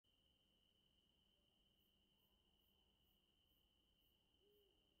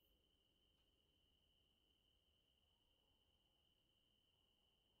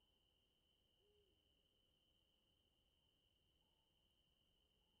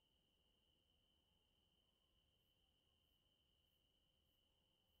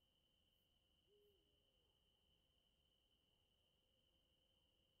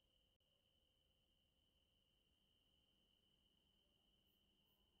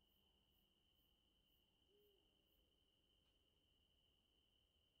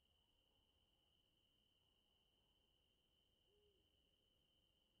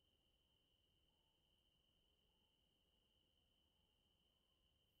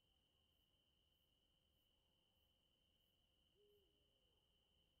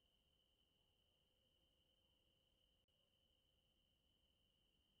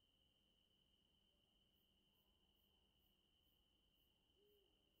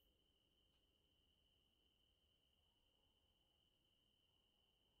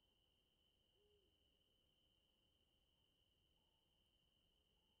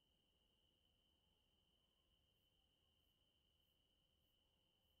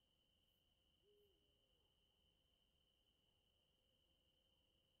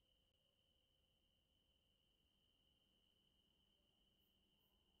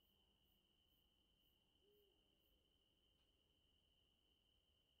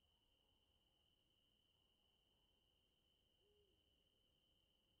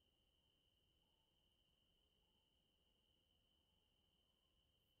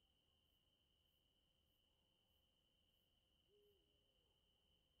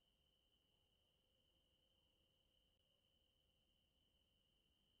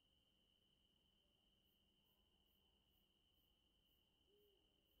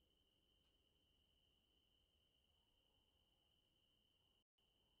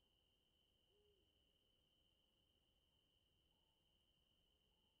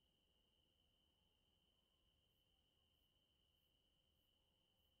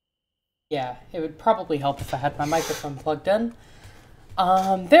Yeah, it would probably help if I had my microphone plugged in.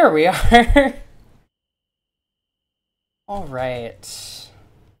 There we are. All right.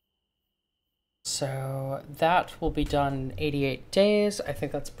 So that will be done in 88 days. I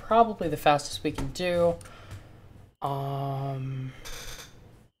think that's probably the fastest we can do.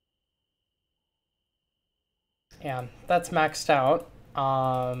 Yeah, that's maxed out.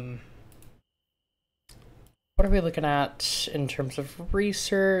 What are we looking at in terms of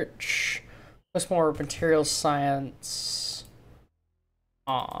research? What's more materials science?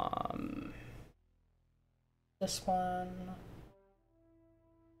 This one.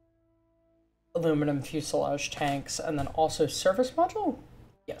 Aluminum fuselage tanks, and then also service module?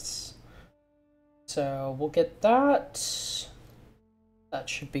 Yes. So we'll get that. That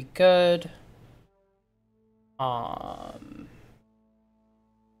should be good.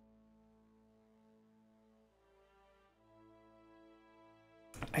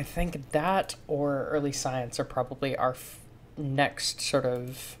 I think that or early science are probably our next sort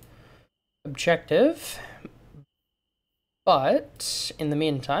of objective. But in the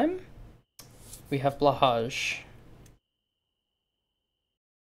meantime, we have Blahaj.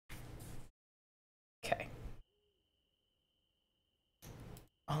 Okay.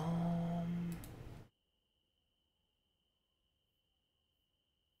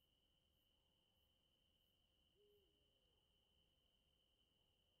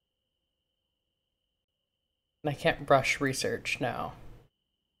 I can't rush research now.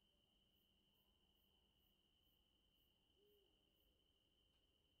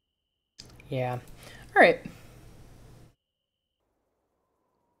 Yeah. All right.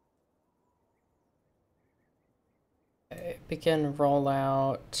 Okay, begin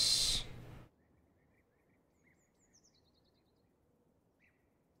rollout.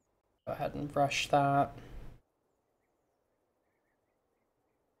 Go ahead and rush that.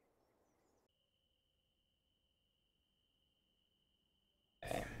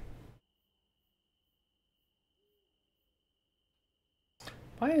 Okay.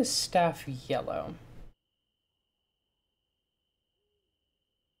 Why is staff yellow?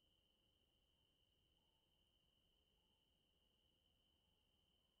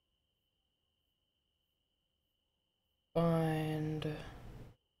 Find.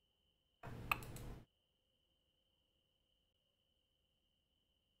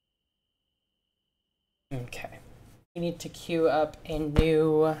 Okay. We need to queue up a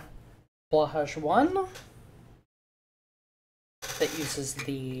new Blahaj 1 that uses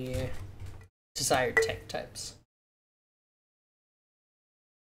the desired tank types.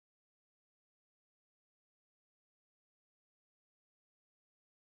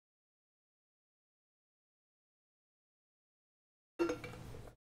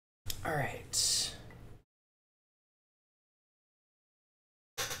 All right.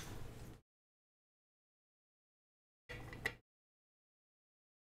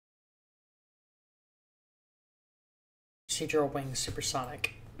 Procedural wing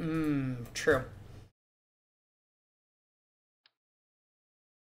supersonic. True.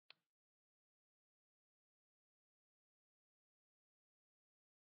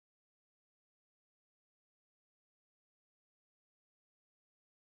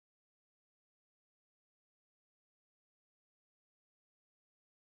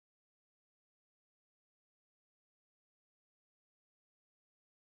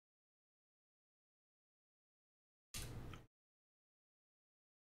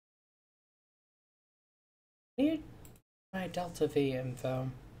 Need my Delta V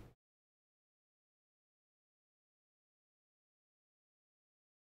info.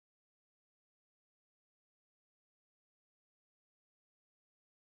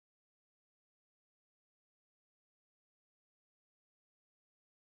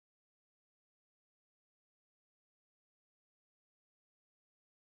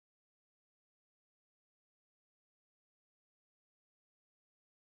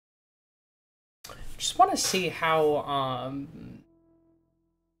 Just want to see how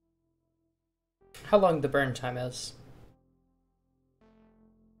long the burn time is.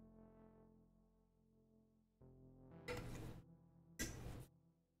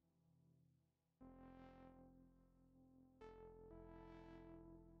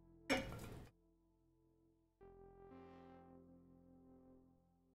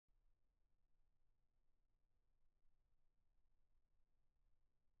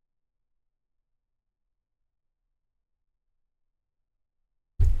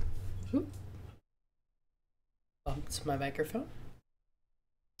 Bumped my microphone.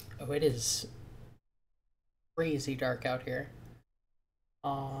 Oh, it is crazy dark out here.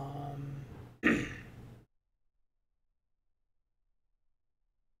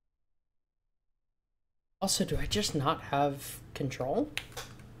 Also, do I just not have control?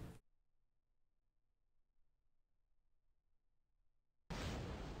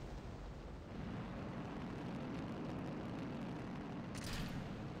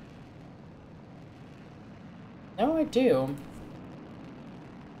 No, I do.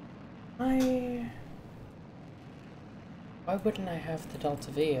 Why wouldn't I have the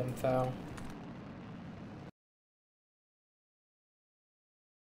Delta V info?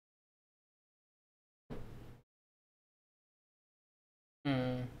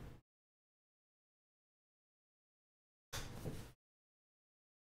 Hmm.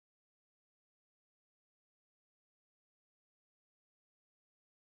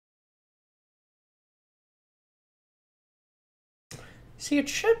 See, it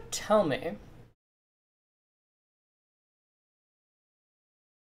should tell me.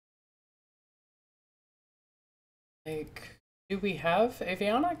 Like, do we have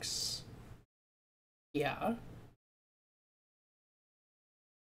avionics? Yeah.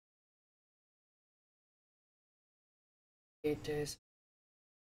 8 days.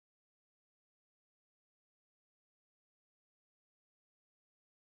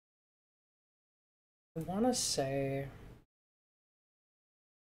 I want to say...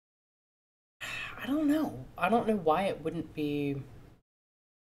 I don't know. I don't know why it wouldn't be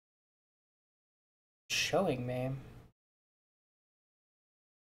showing me.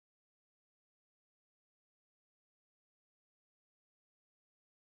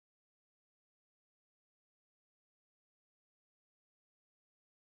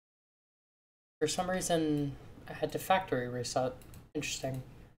 For some reason, I had to factory reset. Interesting.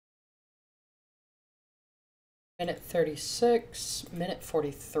 Minute 36, minute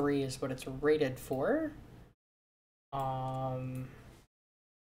 43 is what it's rated for. That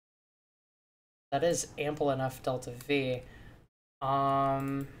is ample enough Delta V.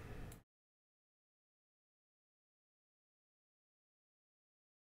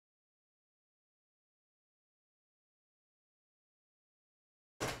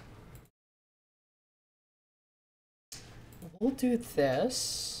 We'll do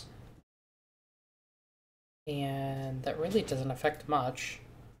this. And that really doesn't affect much.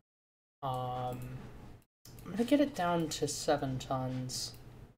 I'm gonna get it down to 7 tons.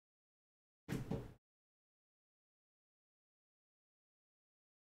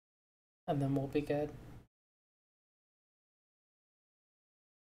 And then we'll be good.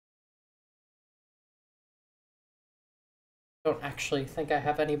 Don't actually think I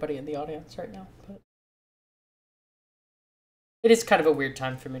have anybody in the audience right now, but it is kind of a weird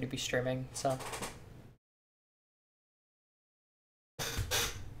time for me to be streaming, so.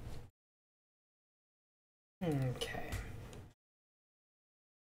 Okay.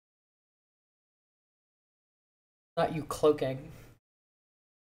 Not you cloaking.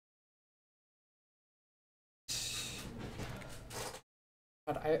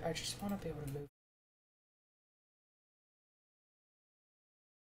 But I just want to be able to move.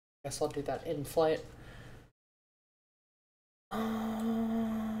 Guess I'll do that in flight.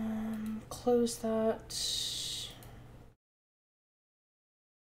 Close that.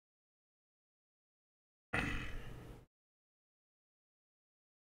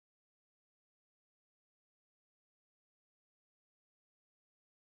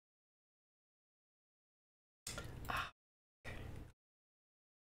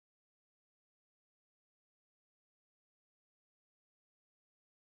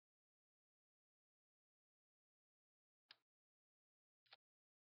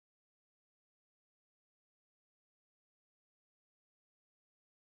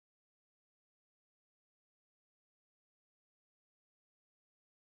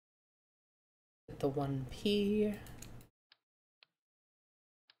 The 1P.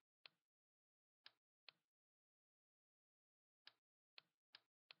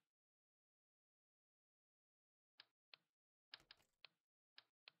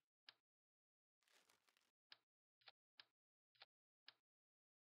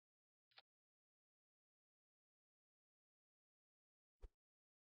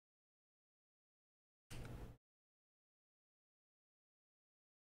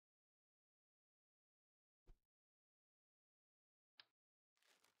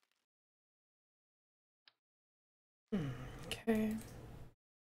 Okay.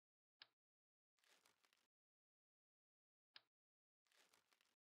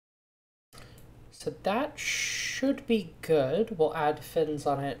 So that should be good. We'll add fins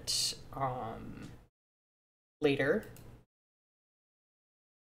on it later,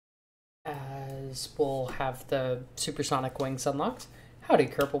 as we'll have the supersonic wings unlocked. Howdy,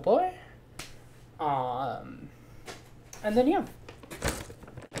 Kerbal Boy. And then yeah.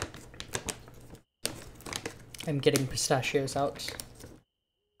 I'm getting pistachios out.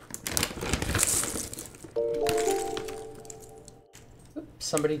 Oops,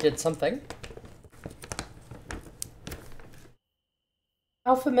 somebody did something.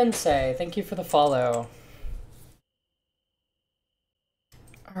 Alpha Mense, thank you for the follow.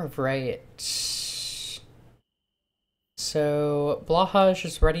 Alright. So, Blahaj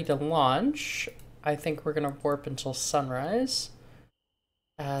is ready to launch. I think we're gonna warp until sunrise,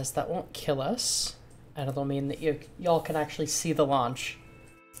 as that won't kill us, and it'll mean that y'all can actually see the launch.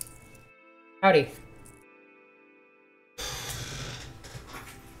 Howdy.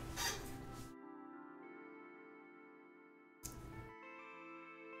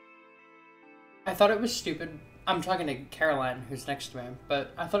 I thought it was stupid. I'm talking to Caroline, who's next to me,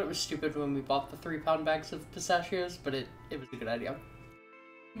 but I thought it was stupid when we bought the 3-pound bags of pistachios, but it was a good idea.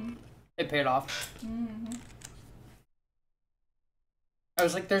 Mm-hmm. It paid off. Mm-hmm. I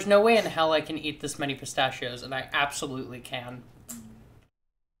was like, there's no way in hell I can eat this many pistachios, and I absolutely can.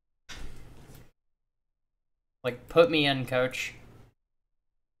 Like, put me in, coach.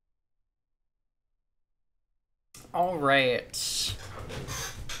 Alright.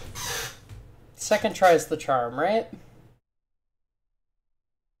 Second try is the charm, right?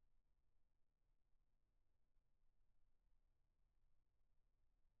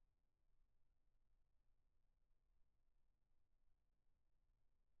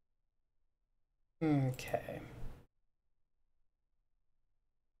 Okay.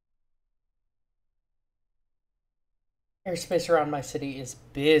 Airspace around my city is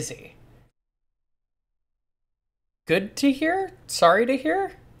busy. Good to hear? Sorry to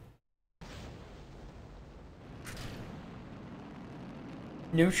hear?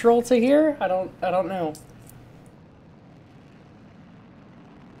 Neutral to hear? I don't know.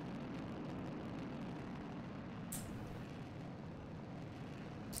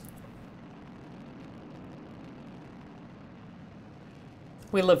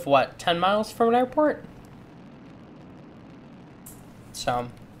 We live, what, 10 miles from an airport? So,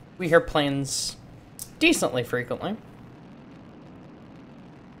 we hear planes decently frequently.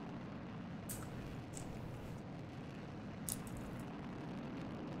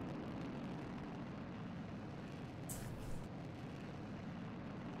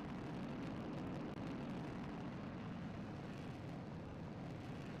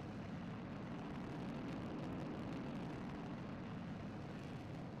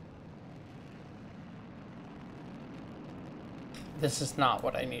 This is not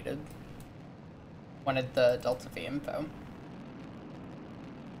what I needed. Wanted the Delta V info.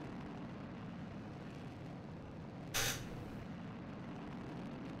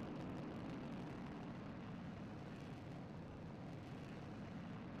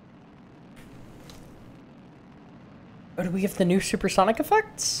 Oh, do we have the new supersonic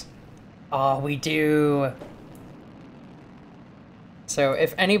effects? Oh, we do. So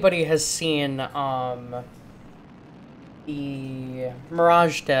if anybody has seen the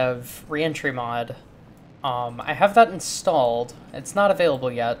Mirage Dev reentry mod, I have that installed. It's not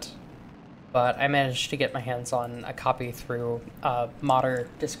available yet, but I managed to get my hands on a copy through a modder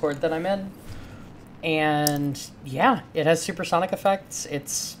Discord that I'm in. And yeah, it has supersonic effects.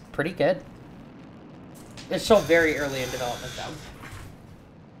 It's pretty good. It's still very early in development though.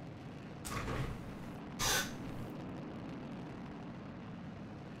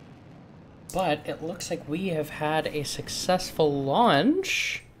 But it looks like we have had a successful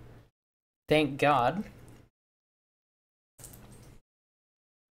launch. Thank God.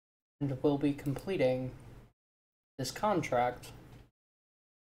 And we'll be completing this contract.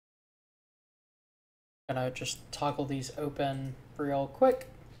 Gonna just toggle these open real quick.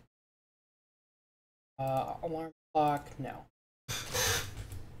 Alarm clock, no.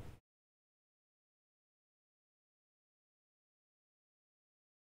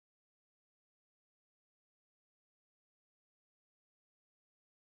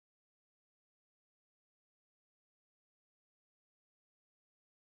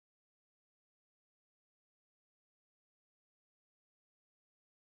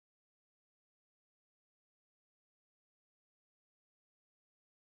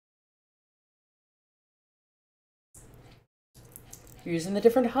 Using the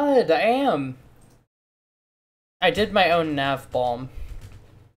different HUD, I am. I did my own nav balm.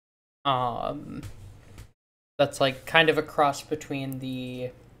 That's like kind of a cross between the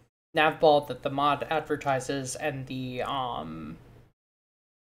nav ball that the mod advertises and the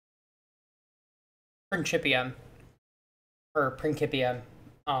Principia or Principia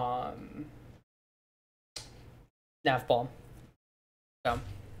nav balm. So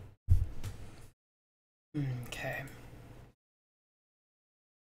okay.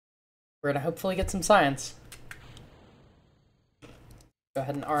 We're gonna hopefully get some science. Go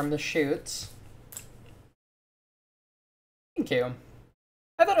ahead and arm the chutes. Thank you.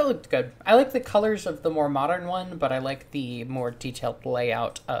 I thought it looked good. I like the colors of the more modern one, but I like the more detailed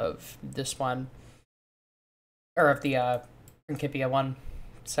layout of this one. Or of the Principia one.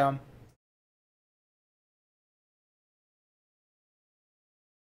 So...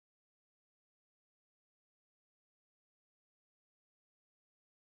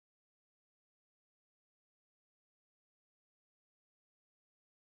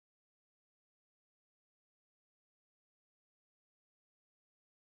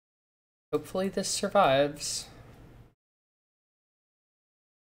 hopefully this survives.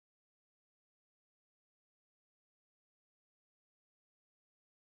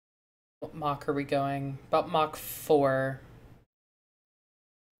 What Mach are we going? About Mach 4.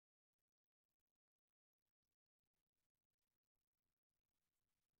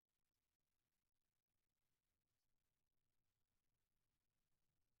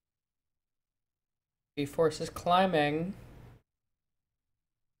 B-Force is climbing.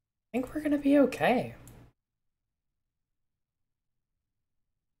 I think we're gonna be okay.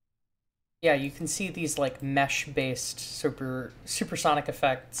 Yeah, you can see these like mesh-based supersonic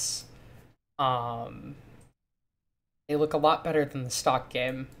effects. They look a lot better than the stock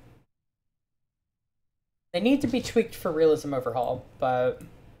game. They need to be tweaked for realism overhaul, but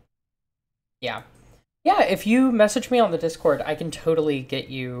yeah. Yeah, if you message me on the Discord, I can totally get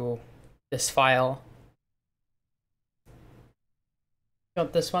you this file. You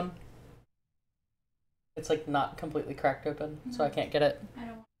want this one? It's like not completely cracked open, so I can't get it. I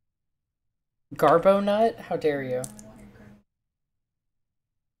don't want Garbo nut? How dare you?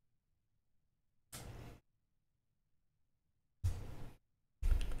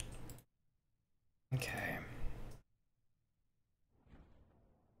 Okay.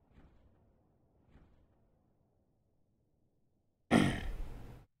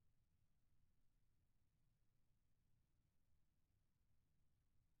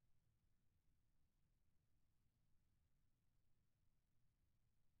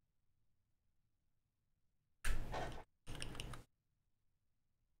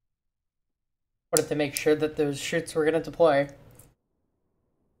 Wanted to make sure that those shoots were going to deploy.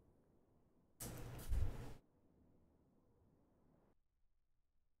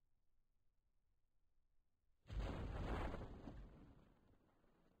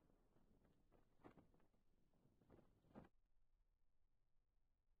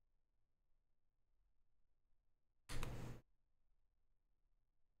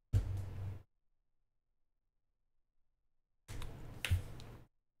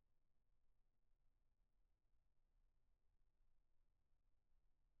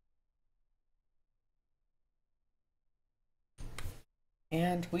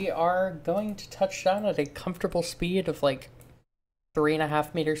 And we are going to touch down at a comfortable speed of like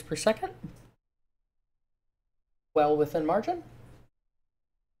 3.5 meters per second. Well within margin.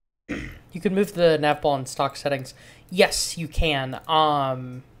 You can move the nav ball in stock settings. Yes, you can.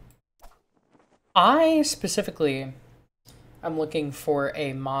 I specifically am looking for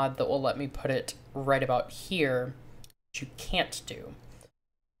a mod that will let me put it right about here, which you can't do.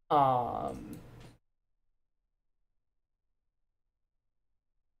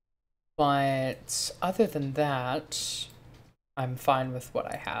 But other than that, I'm fine with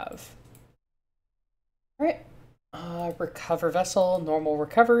what I have. All right. Recover vessel, normal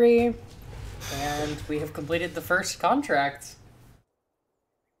recovery, and we have completed the first contract.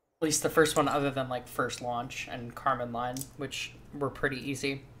 At least the first one other than like first launch and Carmen line, which were pretty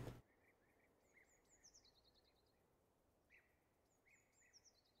easy.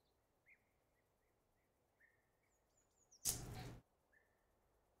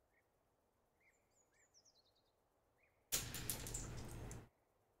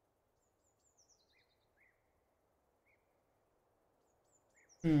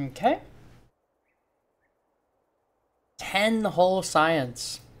 Okay. 10 whole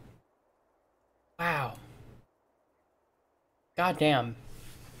science. Wow. Goddamn.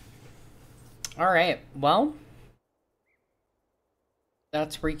 Alright, well.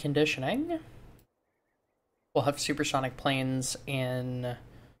 That's reconditioning. We'll have supersonic planes in...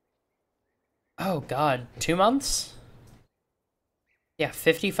 Oh god, 2 months? Yeah,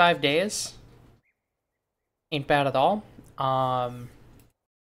 55 days. Ain't bad at all.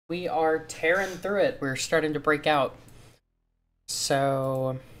 We are tearing through it. We're starting to break out.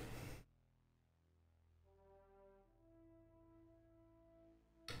 So...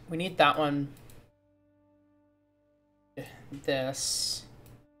 we need that one. This.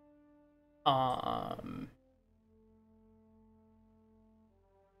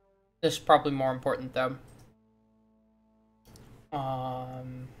 This is probably more important, though.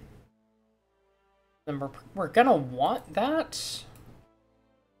 Then we're gonna want that.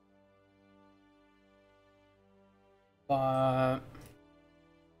 But I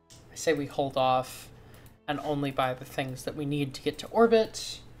say we hold off and only buy the things that we need to get to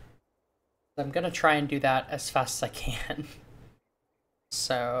orbit. I'm gonna try and do that as fast as I can.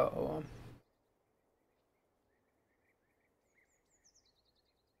 So...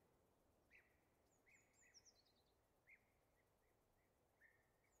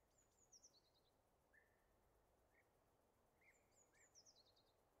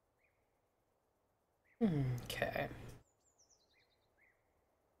 okay.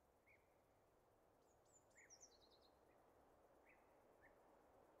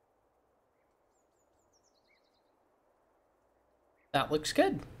 That looks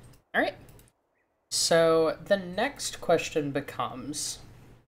good. All right. So the next question becomes,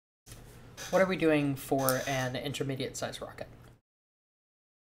 what are we doing for an intermediate size rocket?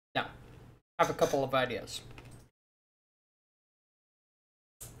 Now, I have a couple of ideas.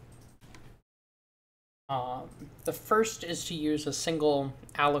 The first is to use a single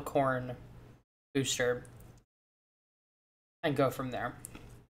alicorn booster and go from there.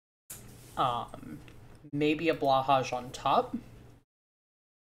 Maybe a blahage on top.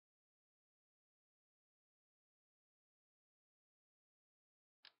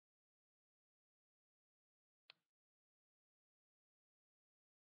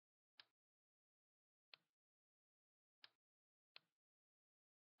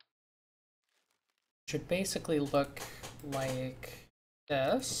 Should basically look like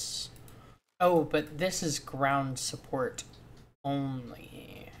this. Oh, but this is ground support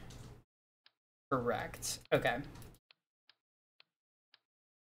only. Correct. Okay.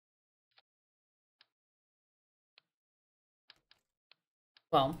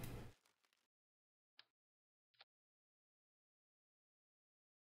 Well,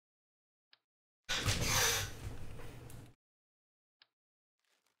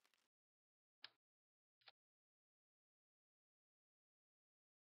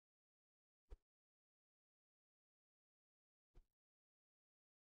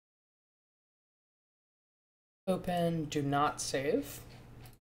 open, do not save.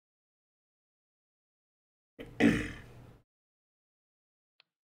 Because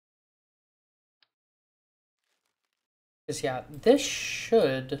yeah, this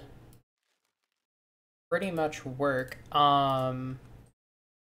should pretty much work.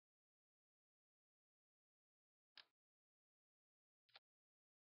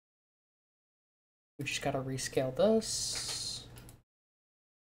 We just gotta rescale this.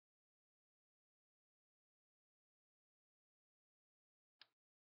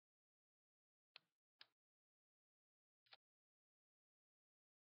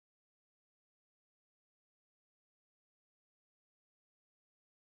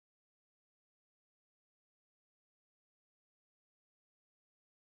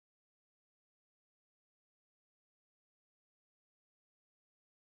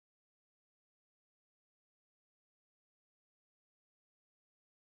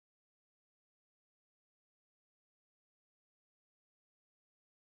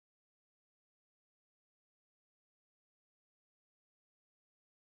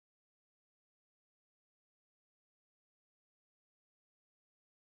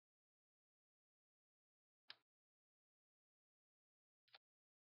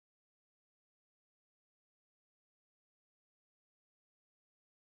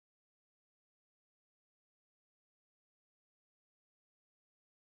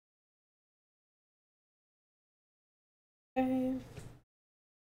 Okay.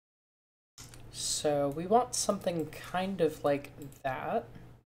 So we want something kind of like that.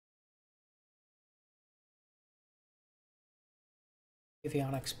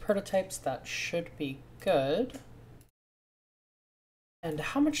 Avionics prototypes, that should be good. And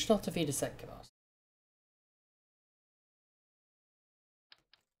how much delta V does that give us?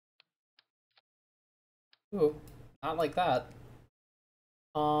 Ooh, not like that.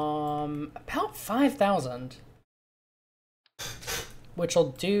 About 5,000. Which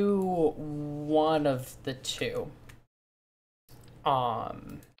will do one of the two. Now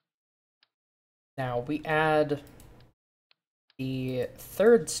we add the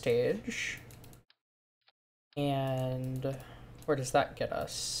third stage, and where does that get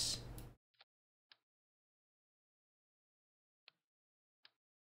us?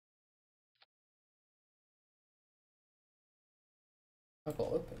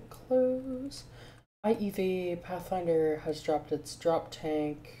 Toggle open, close. IEV Pathfinder has dropped its drop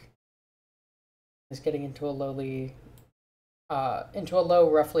tank. Is getting into a low,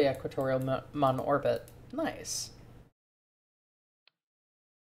 roughly equatorial Mun orbit. Nice.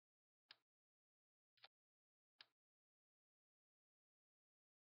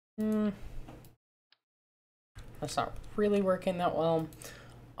 That's not really working that well.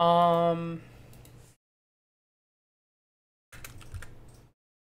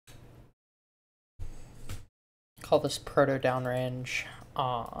 Call this proto downrange.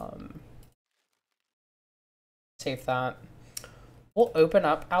 Save that. We'll open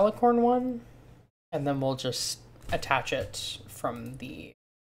up Alicorn 1, and then we'll just attach it from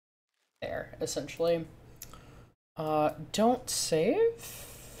there, essentially. Don't save.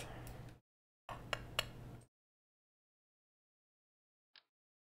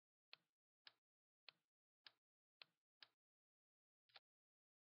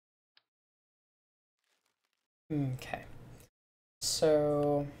 Okay.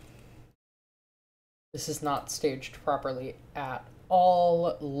 So this is not staged properly at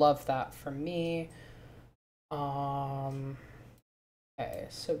all. Love that from me. Okay,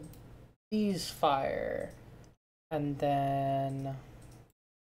 so these fire, and then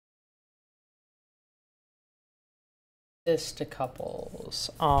this decouples.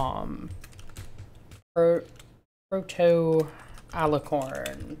 Proto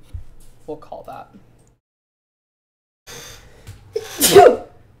alicorn, we'll call that.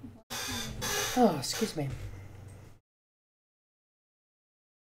 Oh, excuse me.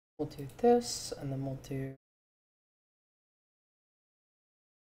 We'll do this, and then we'll do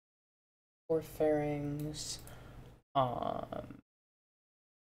 4 fairings. And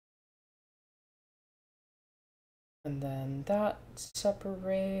then that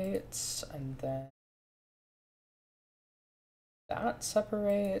separates, and then that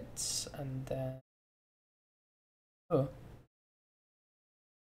separates, and then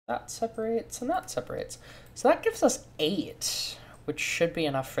that separates, and that separates. So that gives us 8, which should be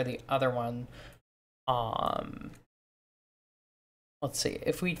enough for the other one. Let's see,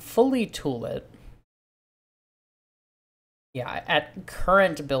 if we fully tool it, yeah, at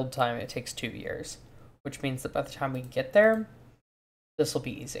current build time, it takes 2 years, which means that by the time we get there, this will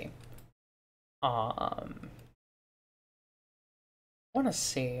be easy. I want to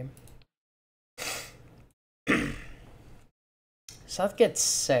see. Seth gets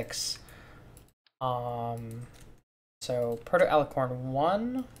 6. So Proto Alicorn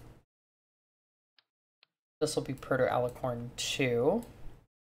 1. This will be Proto Alicorn 2.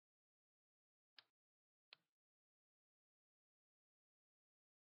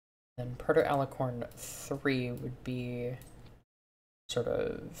 Then Proto Alicorn 3 would be sort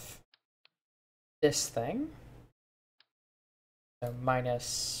of this thing. So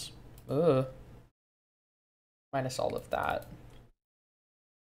minus all of that.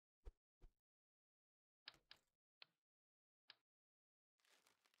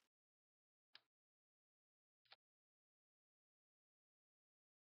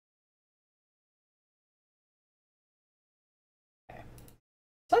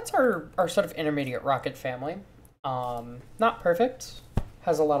 So that's our sort of intermediate rocket family. Not perfect,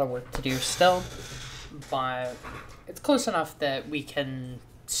 has a lot of work to do still, but it's close enough that we can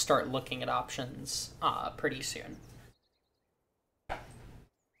start looking at options pretty soon.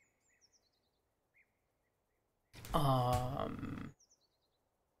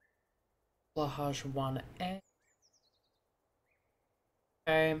 Lahaj 1A.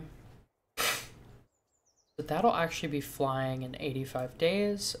 Okay. So that'll actually be flying in 85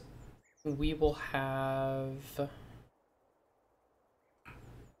 days. We will have...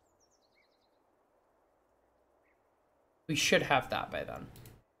 We should have that by then.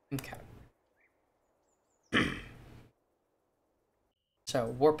 Okay. So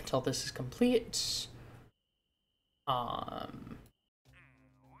warp until this is complete.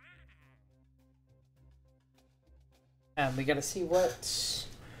 And we gotta see what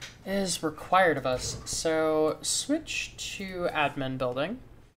is required of us. So switch to admin building.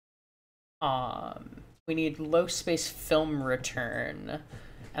 We need low space film return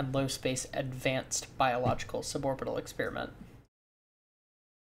and low space advanced biological suborbital experiment.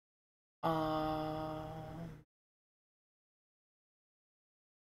 I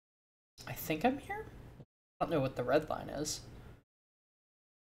think I'm here. I don't know what the red line is.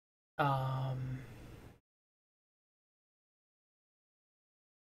 I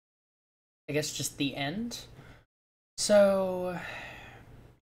guess just the end. So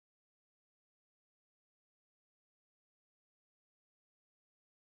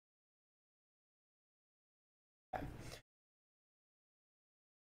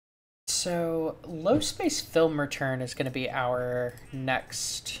low space film return is going to be our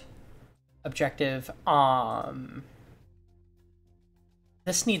next objective.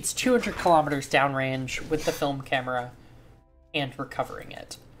 This needs 200 kilometers downrange with the film camera and recovering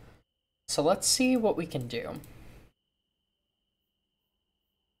it. So let's see what we can do.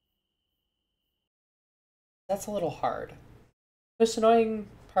 That's a little hard. Most annoying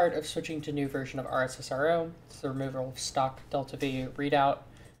part of switching to new version of RSSRO is the removal of stock Delta V readout.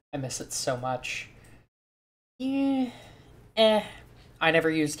 I miss it so much. Yeah, I never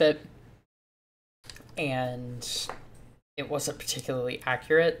used it, and it wasn't particularly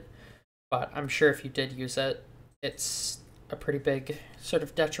accurate, but I'm sure if you did use it, it's a pretty big sort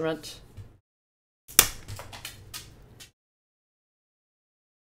of detriment.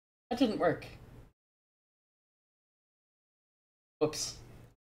 That didn't work. Whoops.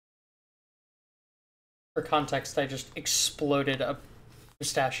 For context, I just exploded a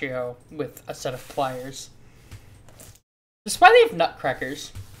pistachio with a set of pliers. This is why they have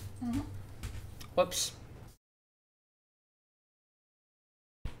nutcrackers. Mm-hmm. Whoops.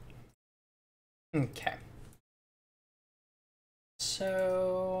 Okay.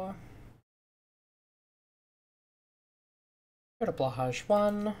 So... go to Blahage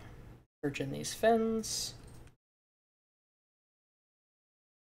 1, purge in these fins.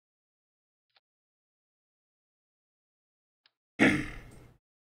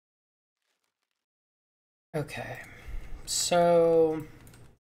 Okay, so...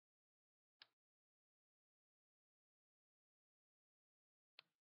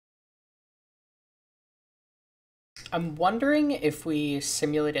 I'm wondering if we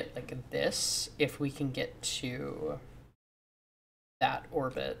simulate it like this, if we can get to that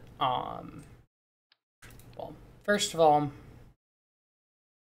orbit. Well, first of all,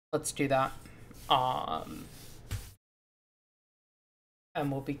 let's do that. And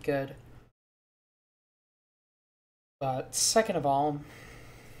we'll be good. But second of all,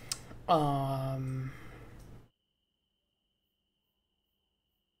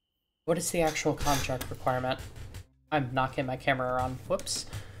 what is the actual contract requirement? I'm knocking my camera around. Whoops.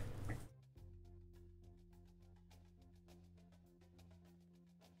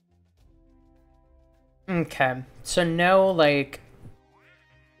 Okay, so no, like,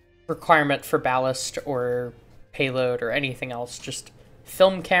 requirement for ballast or payload or anything else, just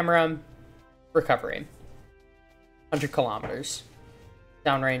film camera, recovery. 100 kilometers.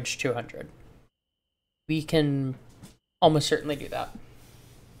 Downrange 200. We can almost certainly do that.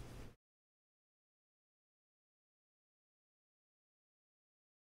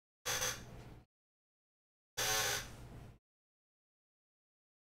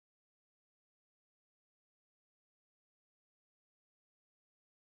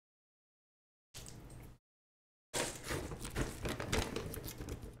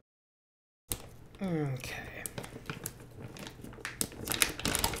 Okay.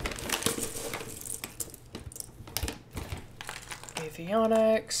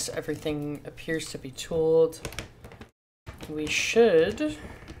 Avionics, everything appears to be tooled. We should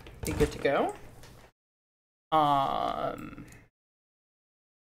be good to go. I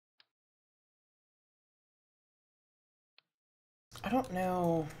don't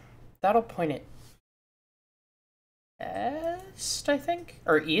know. That'll point it west, I think?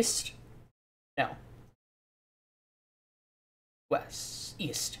 Or east? No. West.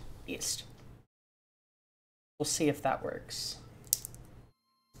 East. East. We'll see if that works.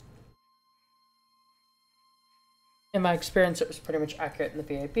 In my experience, it was pretty much accurate in the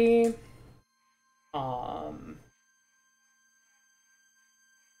VAB.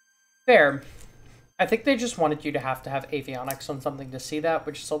 Fair. I think they just wanted you to have avionics on something to see that,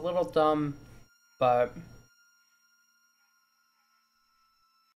 which is a little dumb, but...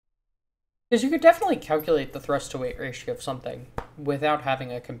 because you could definitely calculate the thrust to weight ratio of something without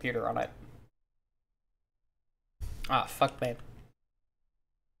having a computer on it. Ah, fuck me.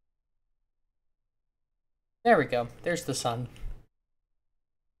 There we go. There's the sun.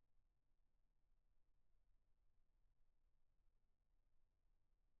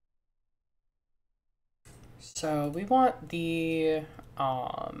 So we want the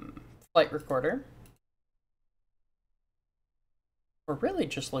flight recorder. We're really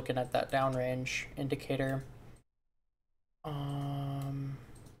just looking at that downrange indicator.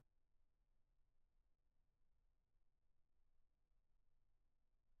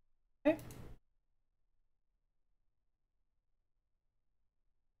 Okay.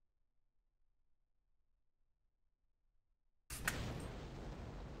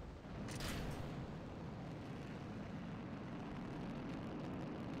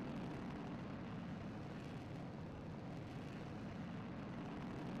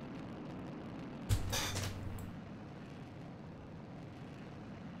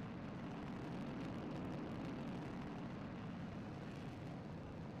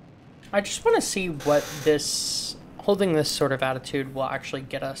 I just want to see what this, holding this sort of attitude will actually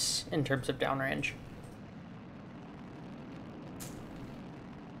get us in terms of downrange.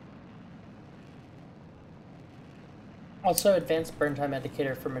 Also, advanced burn time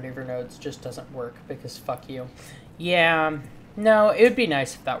indicator for maneuver nodes just doesn't work because fuck you. Yeah, no, it would be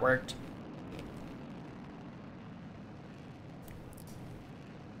nice if that worked.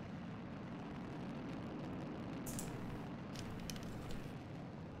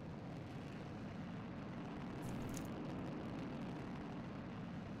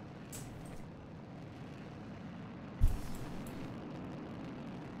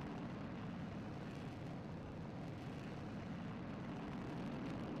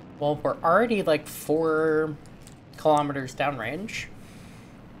 Well, we're already like 4 kilometers downrange.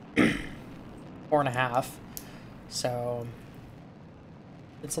 4.5. So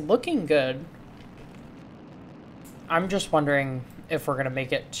it's looking good. I'm just wondering if we're gonna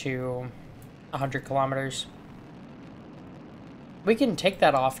make it to 100 kilometers. We can take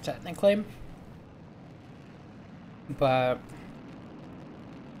that off technically, but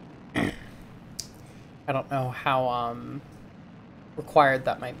I don't know how required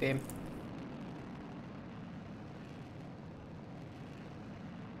that might be.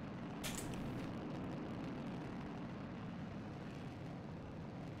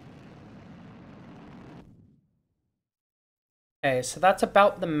 Okay, so that's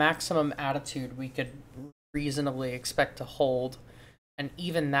about the maximum attitude we could reasonably expect to hold. And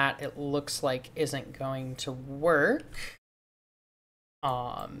even that, it looks like isn't going to work.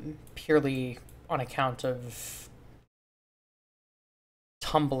 Purely on account of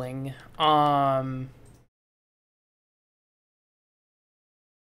tumbling. I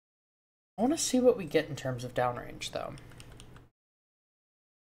want to see what we get in terms of downrange, though.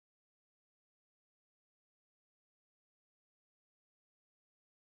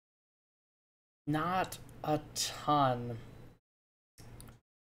 Not a ton.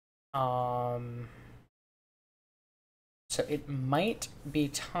 So it might be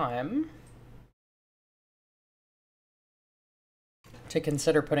time to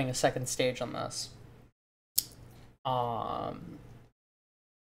consider putting a second stage on this.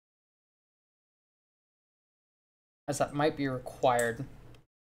 As that might be required.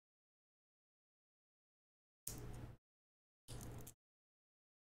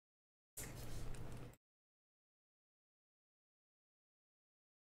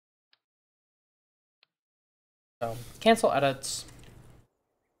 So cancel edits.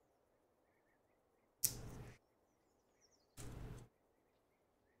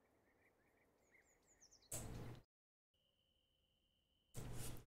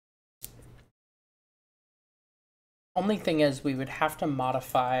 Only thing is we would have to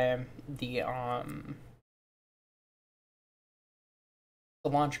modify the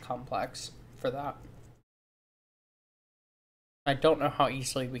launch complex for that. I don't know how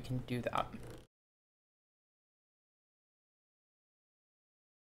easily we can do that.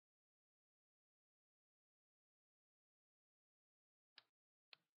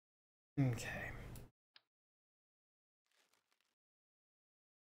 Okay.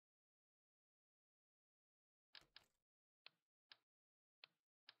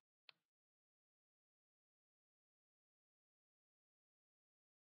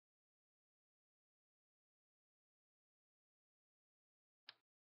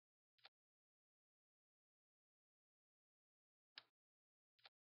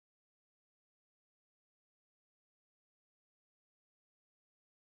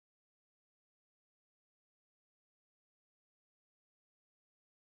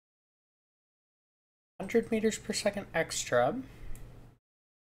 $100 meters per second extra.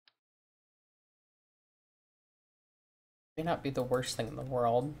 May not be the worst thing in the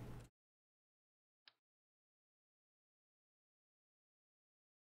world.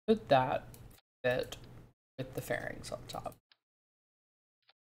 Could that fit with the fairings on top?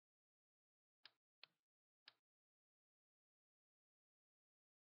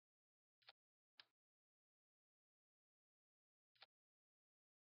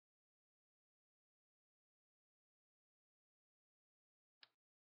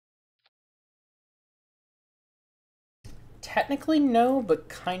 Technically no, but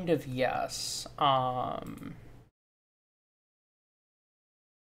kind of yes. Thing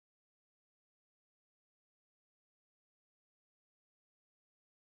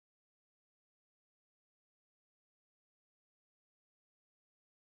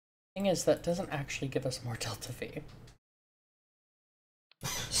is, that doesn't actually give us more delta V.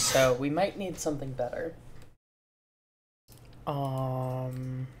 So we might need something better.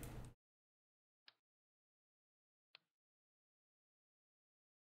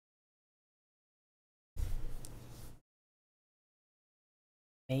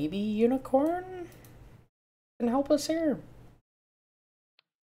 Maybe unicorn can help us here.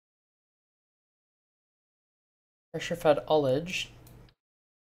 Pressure-fed ullage.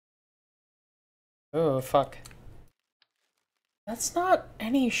 Oh, fuck. That's not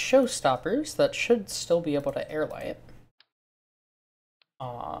any showstoppers. That should still be able to airlight.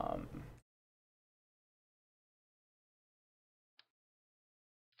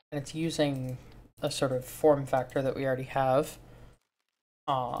 And it's using a sort of form factor that we already have.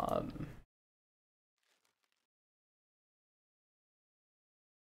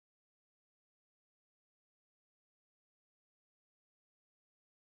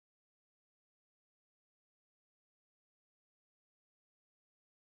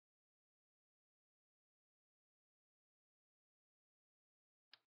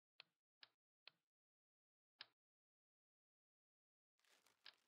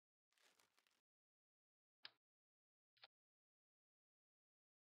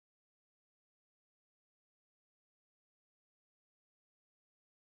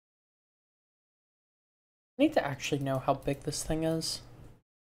 I need to actually know how big this thing is.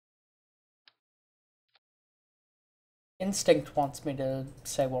 Instinct wants me to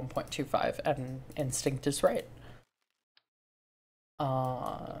say 1.25, and instinct is right.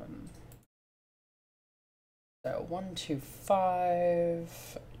 So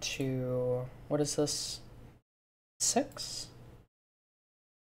 125 to, what is this? 6?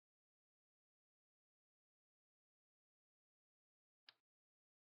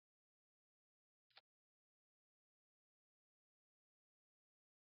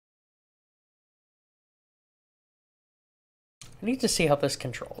 I need to see how this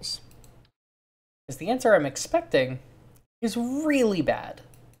controls. Because the answer I'm expecting is really bad.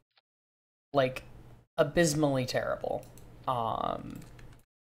 Like, abysmally terrible.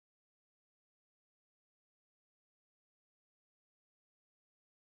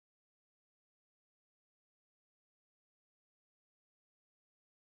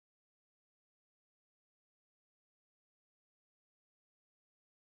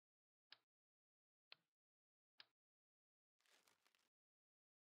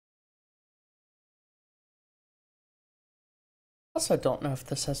 Also don't know if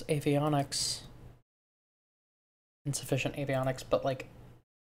this has avionics. Insufficient avionics, but like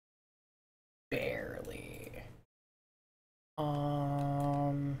barely.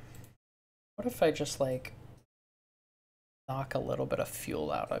 What if I just like knock a little bit of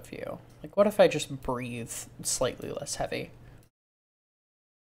fuel out of you? Like what if I just breathe slightly less heavy?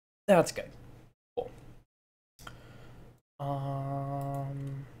 That's good. Cool.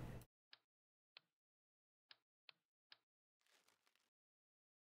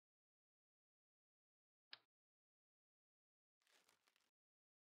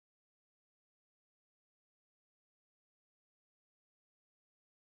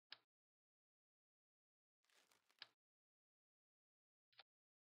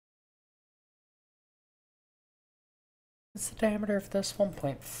 What's the diameter of this?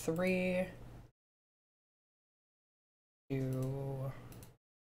 1.3 to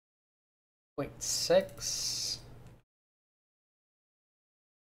 0.6.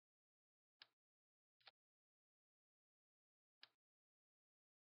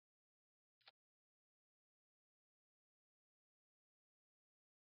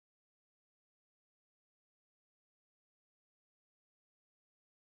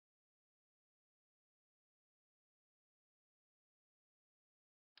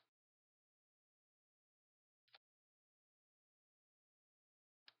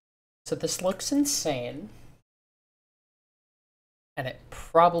 So this looks insane, and it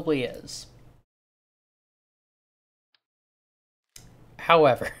probably is.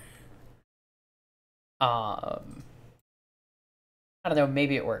 However, I don't know,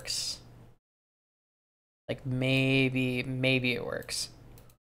 maybe it works. Like maybe it works.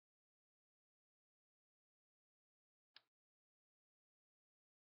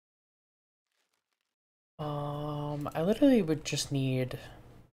 I literally would just need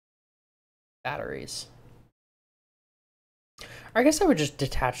batteries. Or I guess I would just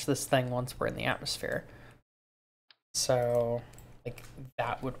detach this thing once we're in the atmosphere. So, like,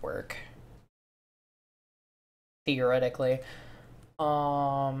 that would work. Theoretically. We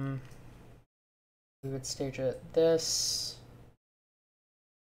would stage it this,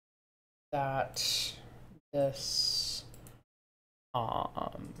 that, this,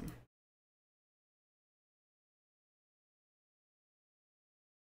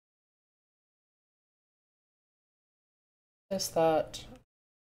 this, that,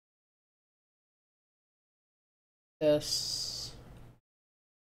 this,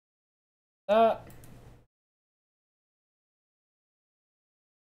 that.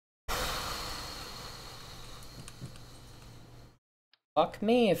 Fuck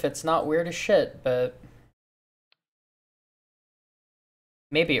me if it's not weird as shit, but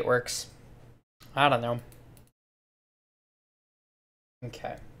Maybe it works. I don't know.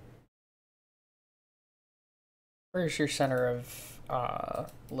 Okay. Where's your center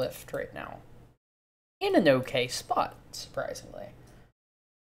of lift right now? In an okay spot, surprisingly.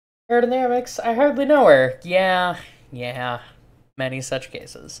 Aerodynamics, I hardly know her. Yeah, yeah. Many such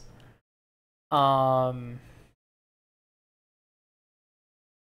cases. Um,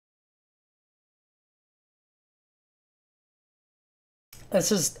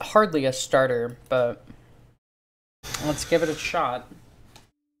 this is hardly a starter, but let's give it a shot.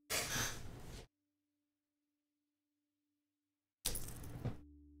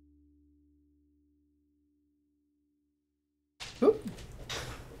 Oop.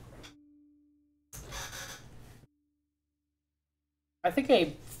 I think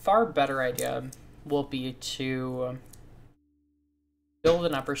a far better idea will be to build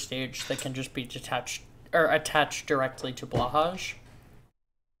an upper stage that can just be detached or attached directly to Blahaj.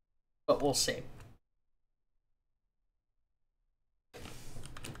 But we'll see.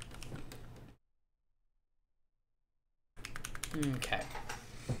 Okay.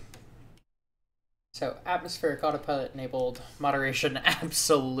 So, atmospheric autopilot enabled, moderation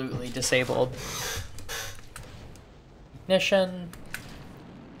absolutely disabled. Ignition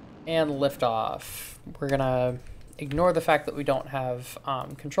and liftoff. We're gonna ignore the fact that we don't have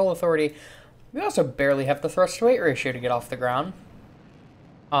control authority. We also barely have the thrust to weight ratio to get off the ground.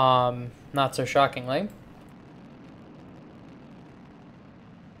 Not so shockingly.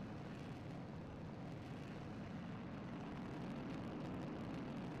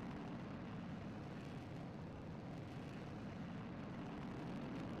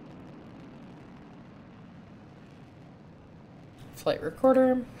 Flight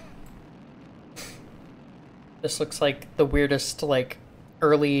recorder. This looks like the weirdest, like,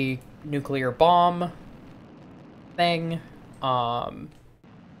 early nuclear bomb thing.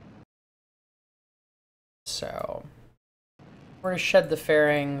 So we're gonna shed the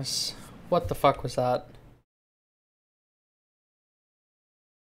fairings. What the fuck was that?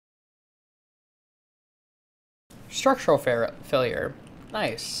 Structural failure.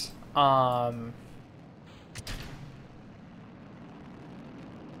 Nice.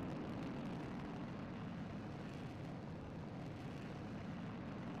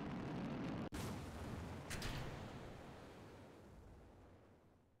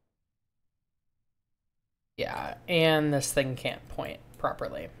 Yeah, and this thing can't point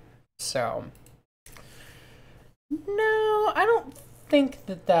properly. So, no, I don't think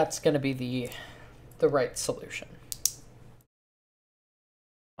that that's going to be the right solution.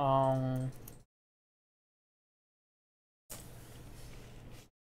 Um,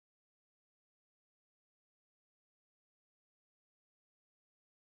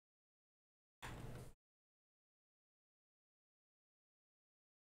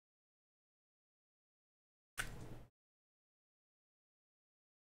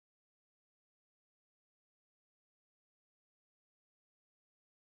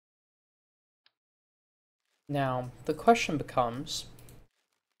 Now, the question becomes,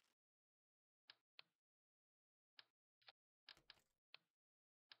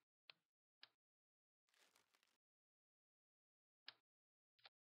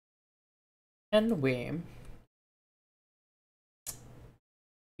 can we,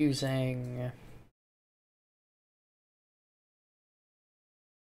 using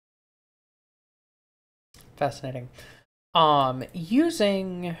fascinating,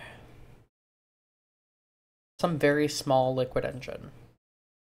 using some very small liquid engine,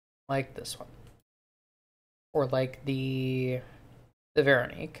 like this one, or like the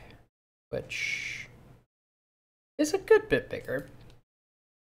Veronique, which is a good bit bigger.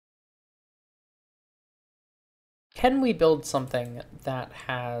 Can we build something that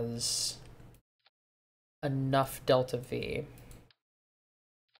has enough delta V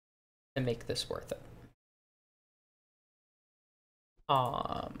to make this worth it?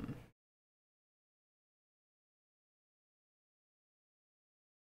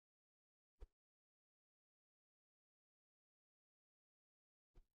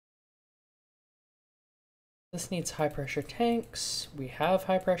 This needs high pressure tanks. We have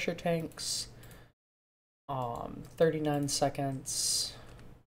high pressure tanks. 39 seconds.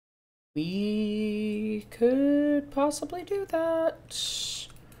 We could possibly do that.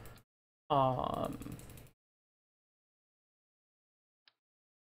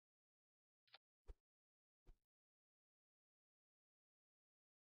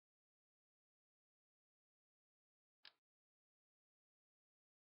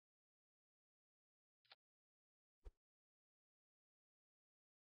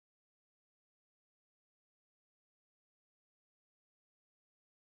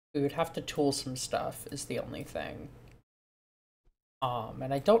 We would have to tool some stuff is the only thing.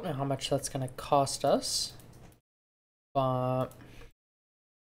 And I don't know how much that's gonna cost us, but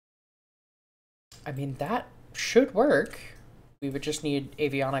I mean, that should work. We would just need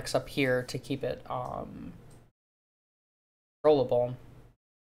avionics up here to keep it, rollable.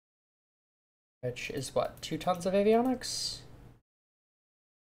 Which is what, 2 tons of avionics?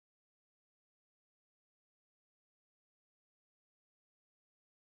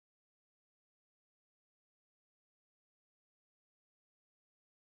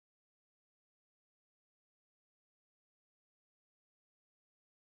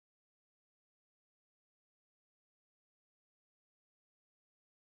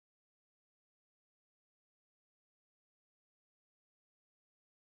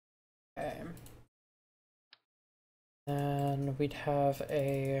 Okay. And we'd have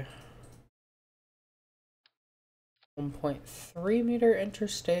a 1.3 meter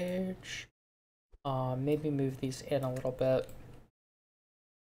interstage. Maybe move these in a little bit.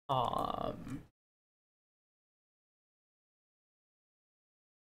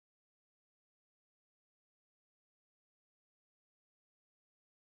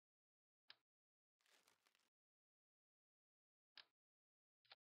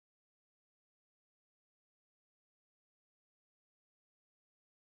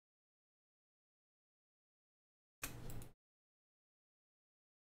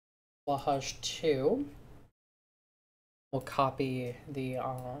 Lahaj 2. We'll copy the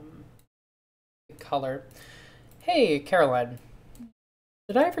color. Hey, Caroline.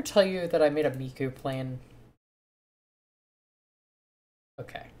 Did I ever tell you that I made a Miku plane?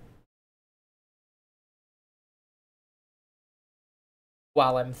 Okay.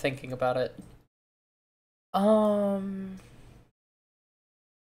 While I'm thinking about it.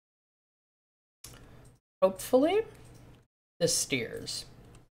 Hopefully this steers.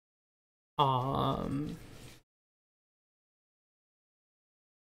 And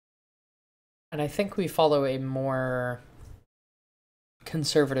I think we follow a more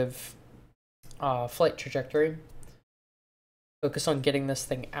conservative flight trajectory. Focus on getting this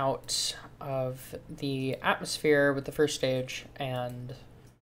thing out of the atmosphere with the first stage, and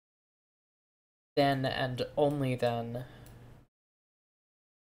then and only then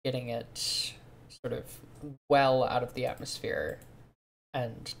getting it sort of well out of the atmosphere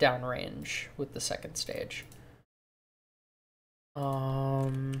and downrange with the second stage.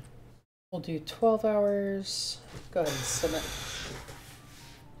 We'll do 12 hours. Go ahead and sim it.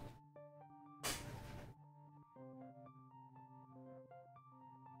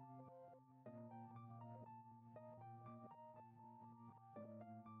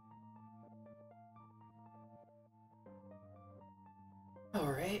 All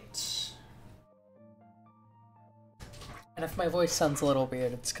right. And if my voice sounds a little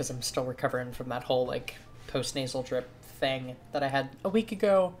weird, it's because I'm still recovering from that whole, like, post-nasal drip thing that I had a week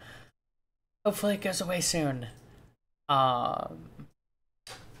ago. Hopefully it goes away soon. But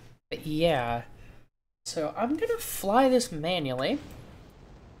yeah. So I'm gonna fly this manually.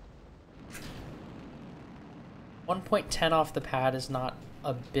 1.10 off the pad is not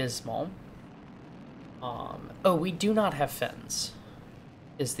abysmal. Oh, we do not have fins,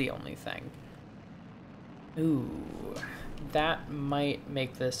 is the only thing. Ooh, that might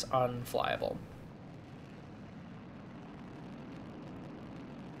make this unflyable.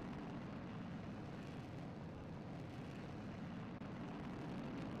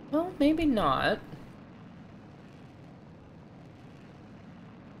 Well, maybe not.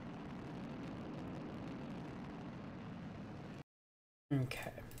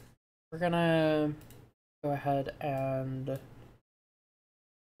 Okay. We're gonna go ahead and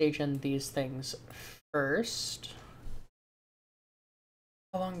stage in these things first.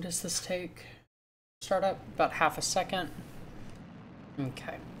 How long does this take? Start up about half a second.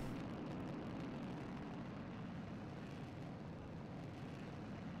 Okay.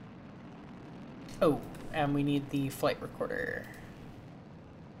 Oh, and we need the flight recorder.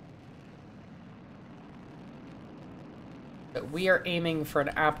 So we are aiming for an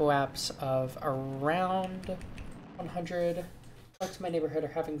apoapse of around 100. Folks in my neighborhood are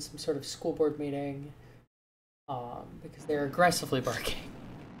having some sort of school board meeting because they're aggressively barking.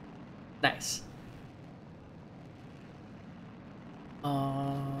 Nice.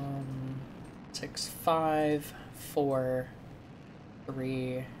 6, 5, 4,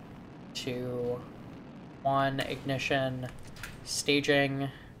 3, 2, 1, ignition, staging.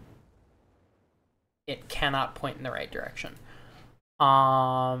 It cannot point in the right direction.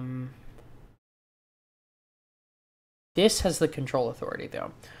 This has the control authority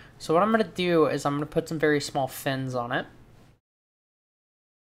though. So what I'm gonna do is I'm gonna put some very small fins on it.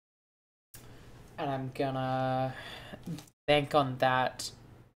 and I'm gonna bank on that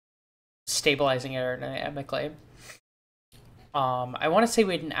stabilizing aerodynamically. I want to say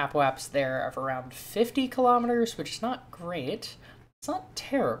we had an apoapse there of around 50 kilometers, which is not great. It's not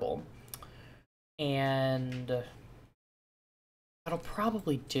terrible. And that'll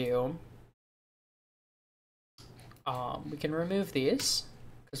probably do. We can remove these,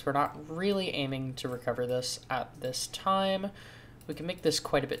 because we're not really aiming to recover this at this time. We can make this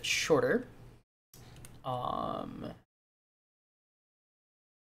quite a bit shorter. Long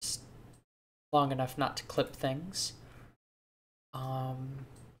enough not to clip things. Oh,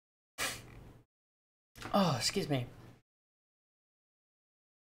 excuse me.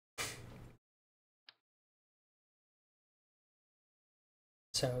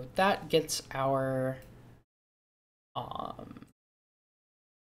 So that gets our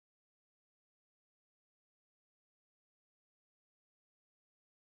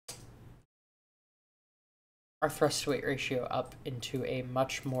thrust to weight ratio up into a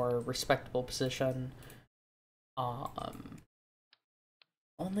much more respectable position.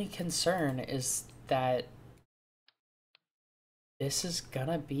 Only concern is that this is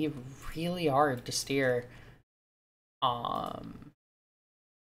gonna be really hard to steer. Let's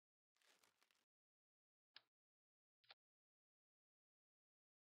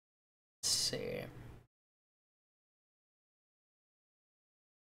see.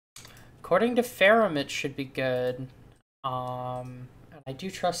 According to Ferrum, it should be good. And I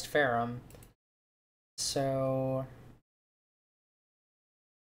do trust Ferrum. So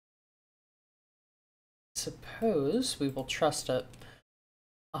suppose we will trust it.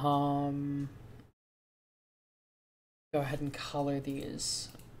 Go ahead and color these.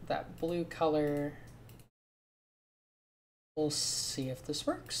 That blue color. We'll see if this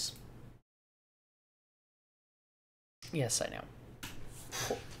works. Yes, I know.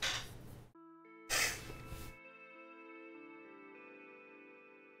 Cool.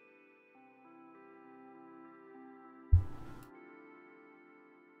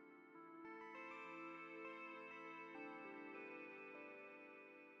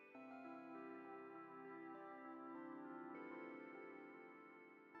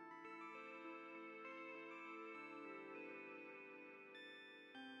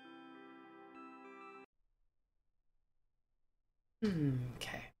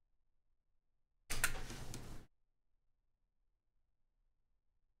 Okay.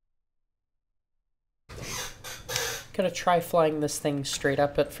 Gonna try flying this thing straight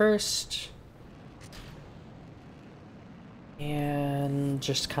up at first. And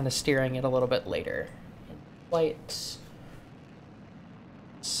just kind of steering it a little bit later in flight.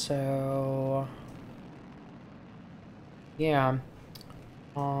 So yeah.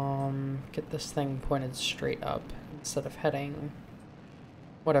 Get this thing pointed straight up instead of heading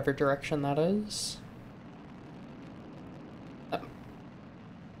whatever direction that is.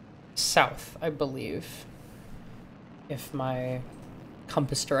 South, I believe. If my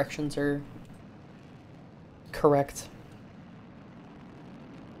compass directions are correct.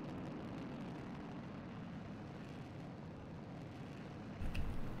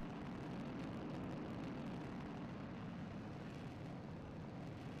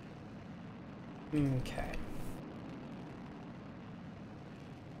 Okay.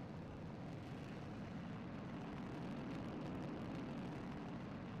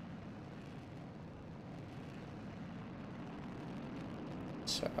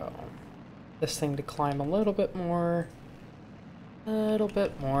 So, this thing to climb a little bit more. A little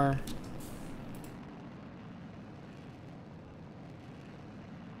bit more.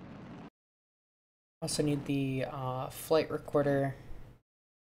 Also need the flight recorder.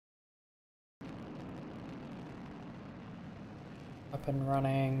 Up and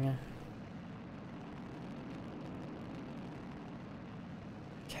running.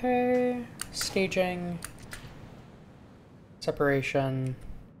 Okay, staging, separation.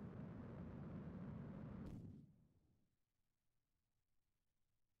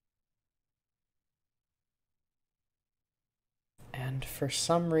 And for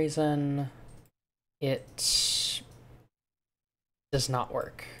some reason, it does not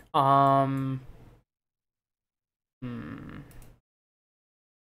work.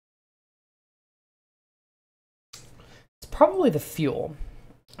 It's probably the fuel.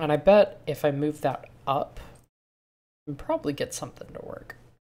 And I bet if I move that up, I can probably get something to work.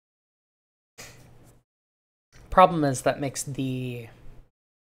 Problem is that makes the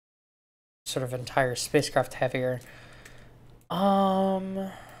sort of entire spacecraft heavier.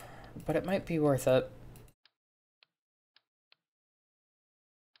 But it might be worth it.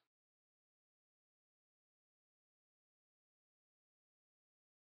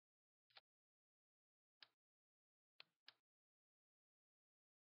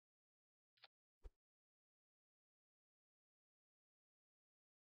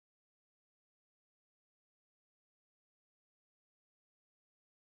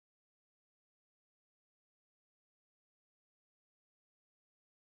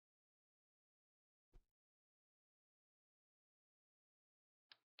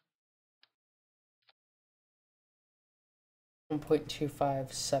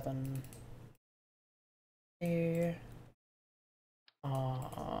 1.257. We'll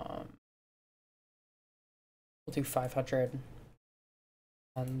do 500,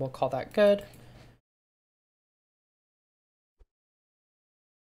 and we'll call that good.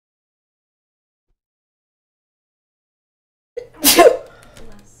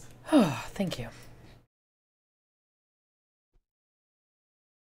 Oh, thank you.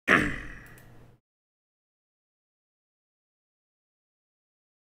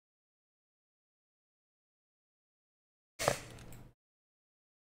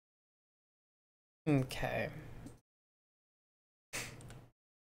 Okay.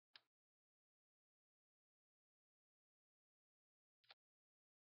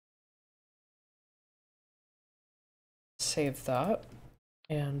 Save that.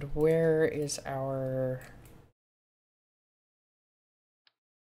 And where is our...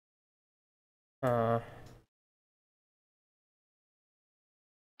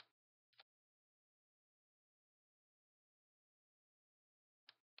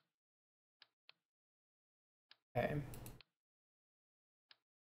 Okay.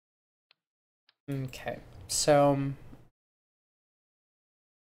 Okay, so...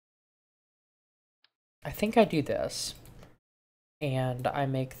 I think I do this. And I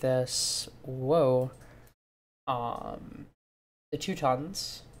make this... Whoa. The 2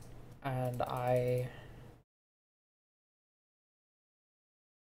 tons. And I...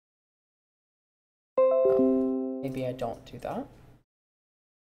 Maybe I don't do that.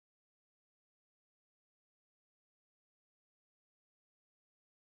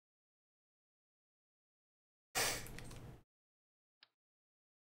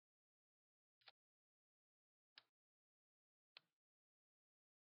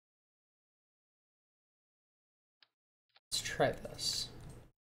 Let's try this.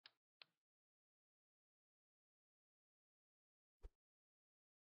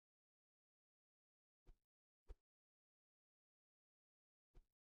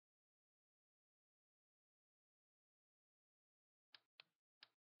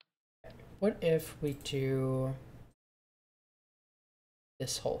 What if we do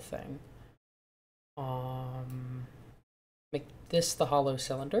this whole thing? Make this the hollow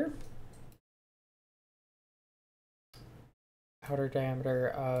cylinder. Outer diameter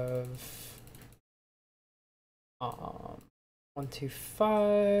of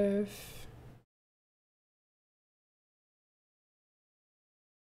 125.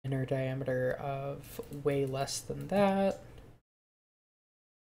 Inner diameter of way less than that.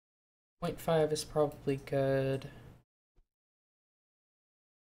 0.5 is probably good.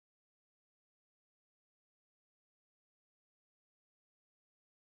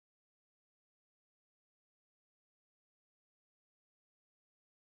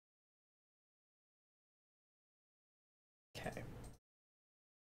 Okay.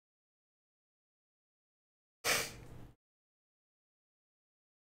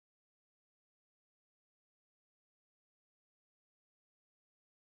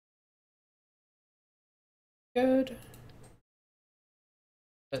 Good.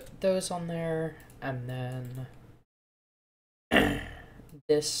 Put those on there, and then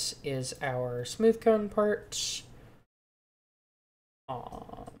this is our smooth cone part.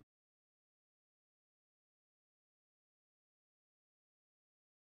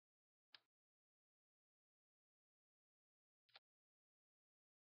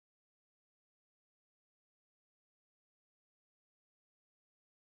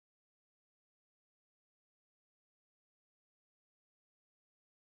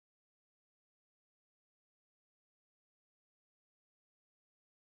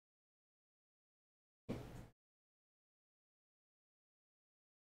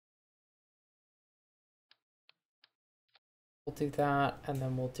 We'll do that, and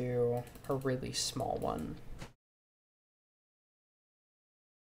then we'll do a really small one.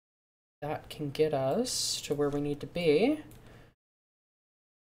 That can get us to where we need to be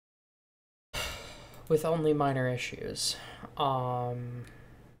with only minor issues. But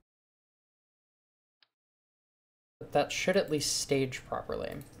that should at least stage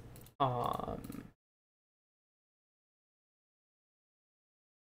properly.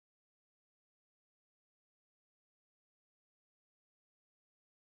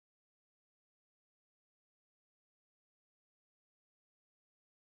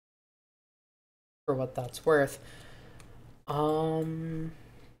 For what that's worth.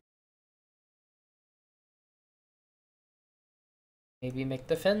 Maybe make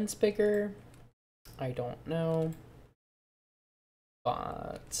the fins bigger. I don't know.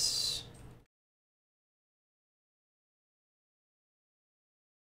 But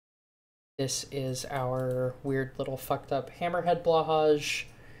I This is our weird little fucked up hammerhead blahage.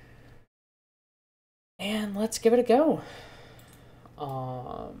 And let's give it a go.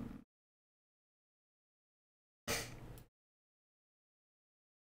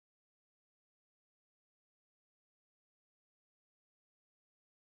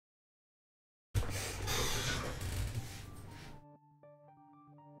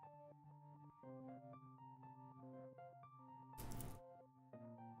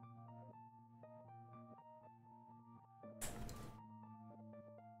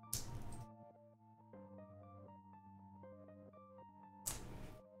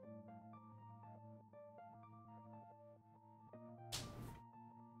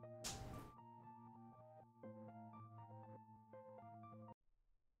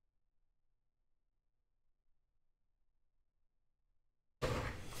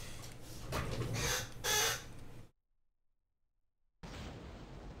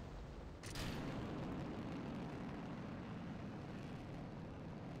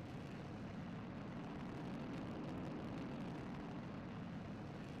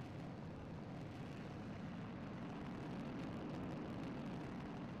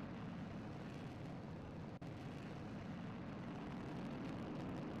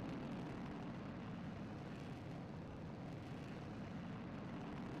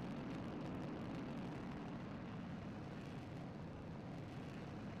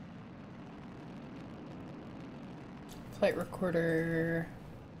 Flight recorder.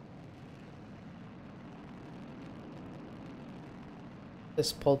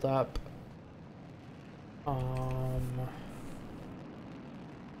 This pulled up.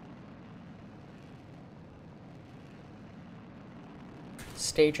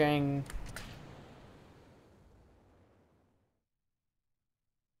 Staging.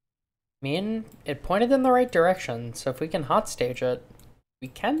 I mean, it pointed in the right direction, so if we can hot stage it, we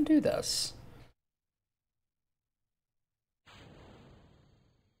can do this.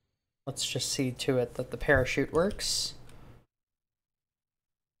 Let's just see to it that the parachute works.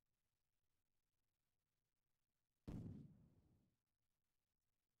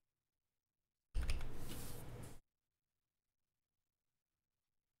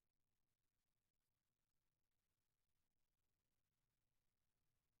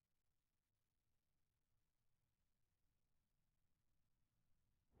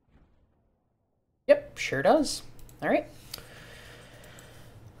 Yep, sure does. All right.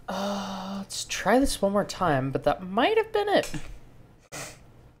 Let's try this one more time, but that might have been it.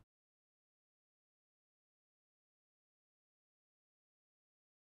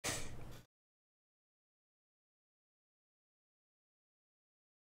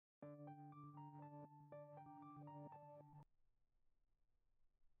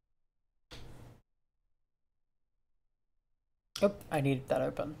 Oh, I needed that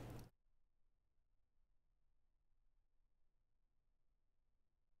open.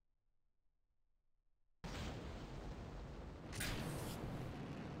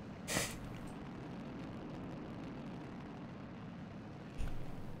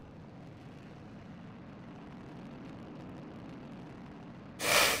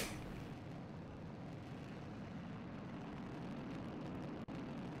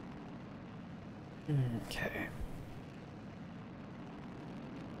 Okay.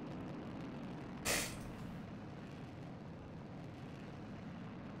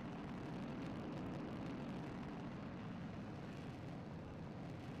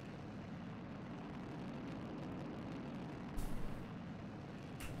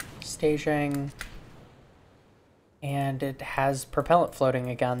 Staging. And it has propellant floating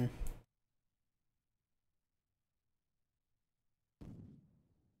again.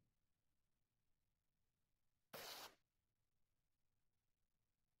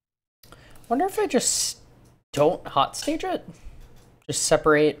 Wonder if I just don't hot stage it? Just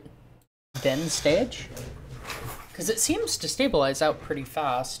separate, then stage? Because it seems to stabilize out pretty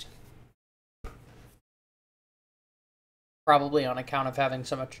fast. Probably on account of having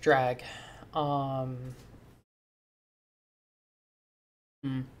so much drag. All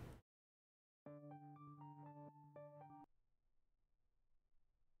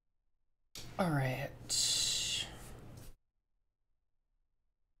right.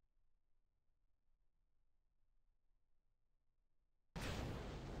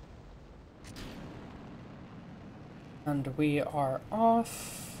 And we are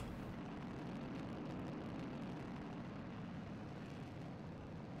off.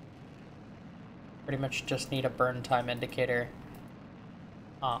 Pretty much just need a burn time indicator.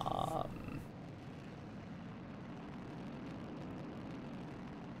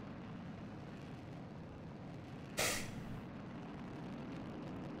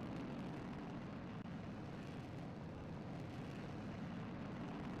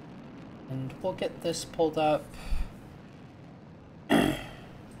 And we'll get this pulled up.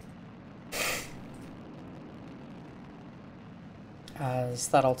 As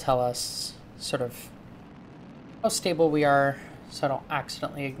that'll tell us sort of how stable we are, so I don't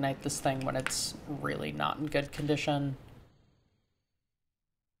accidentally ignite this thing when it's really not in good condition.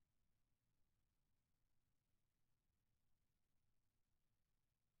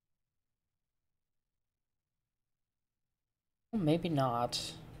 Well, maybe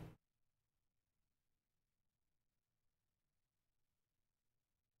not.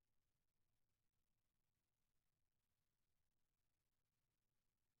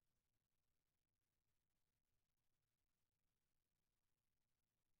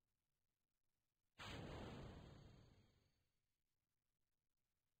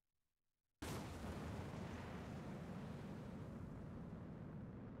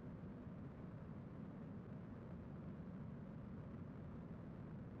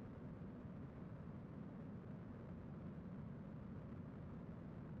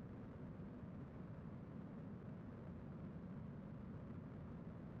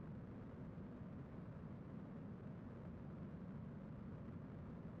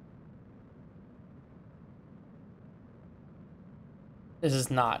 This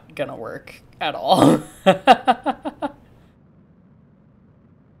is not gonna work at all.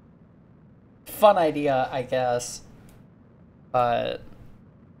 Fun idea, I guess. But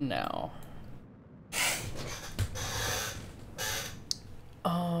no.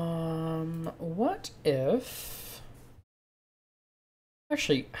 What if...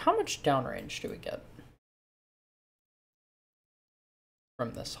 Actually, how much downrange do we get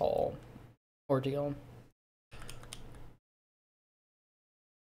from this whole ordeal?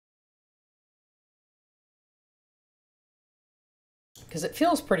 Because it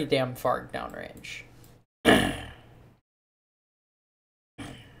feels pretty damn far downrange.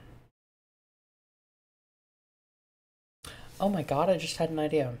 Oh my god, I just had an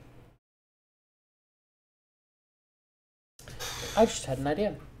idea.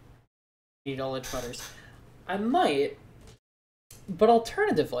 Need all edge butters. I might, but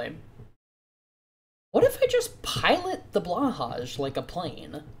alternatively, what if I just pilot the Blahaj like a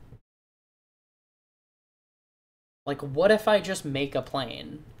plane? Like, what if I just make a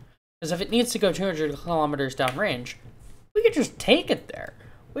plane? Because if it needs to go 200 kilometers downrange, we could just take it there.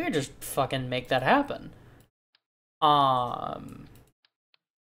 We could just fucking make that happen. Yeah,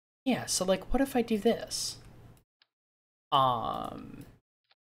 so like, what if I do this?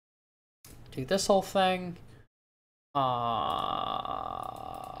 Do this whole thing.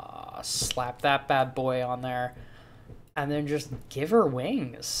 Slap that bad boy on there. And then just give her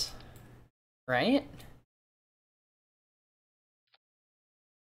wings. Right?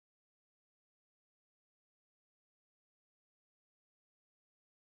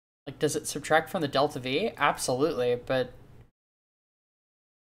 Like, does it subtract from the delta V? Absolutely, but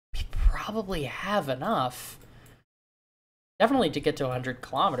we probably have enough. Definitely to get to 100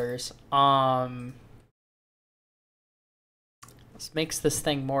 kilometers. This makes this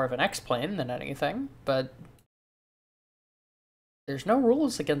thing more of an X-plane than anything, but there's no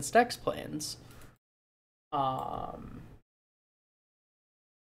rules against X-planes.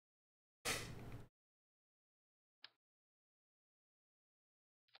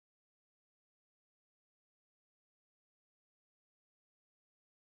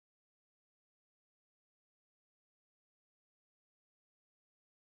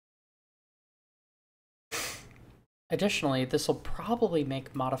 Additionally, this will probably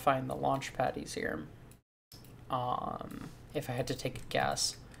make modifying the launch pad easier. If I had to take a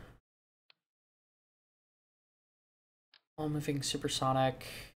guess. All moving supersonic.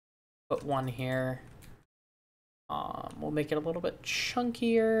 Put one here. We'll make it a little bit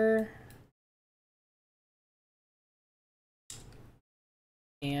chunkier.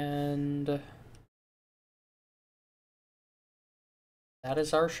 And that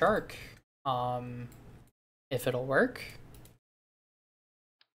is our shark. If it'll work.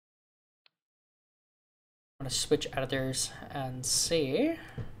 I'm gonna switch editors and see.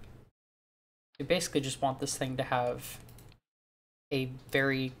 We basically just want this thing to have a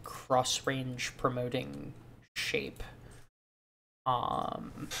very cross-range promoting shape. We're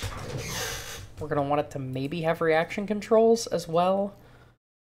gonna want it to maybe have reaction controls as well.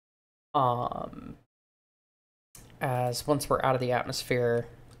 As once we're out of the atmosphere,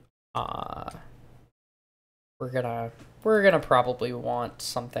 we're gonna probably want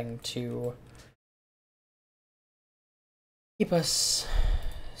something to keep us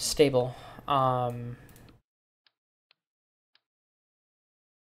stable.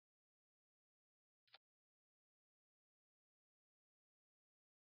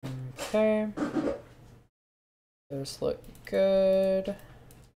 Okay. Those look good.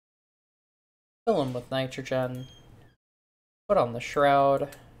 Fill them with nitrogen. Put on the shroud.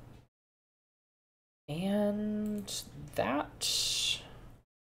 And that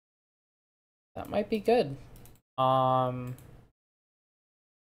might be good. That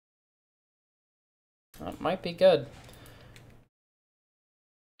might be good.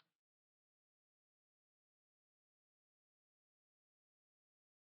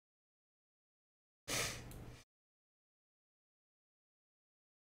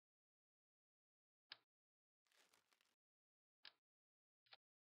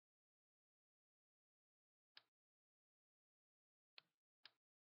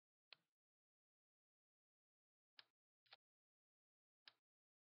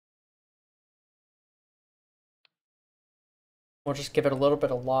 We'll just give it a little bit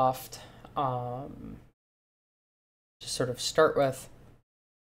of loft to sort of start with.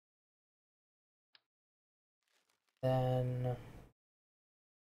 Then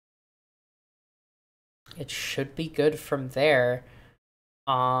it should be good from there.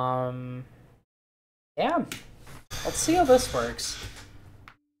 Yeah. Let's see how this works.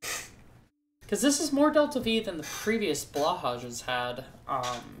 Because this is more Delta V than the previous Blahages had,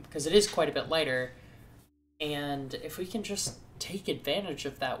 because it is quite a bit lighter. And if we can just take advantage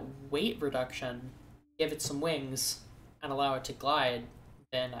of that weight reduction, give it some wings, and allow it to glide,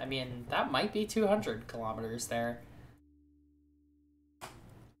 then, I mean, that might be 200 kilometers there.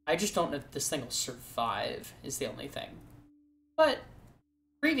 I just don't know if this thing will survive, is the only thing. But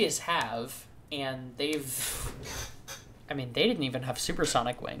previous have, and they've... I mean, they didn't even have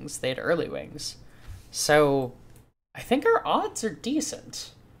supersonic wings. They had early wings. So, I think our odds are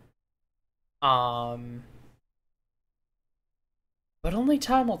decent. But only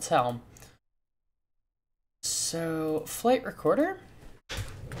time will tell. So, flight recorder.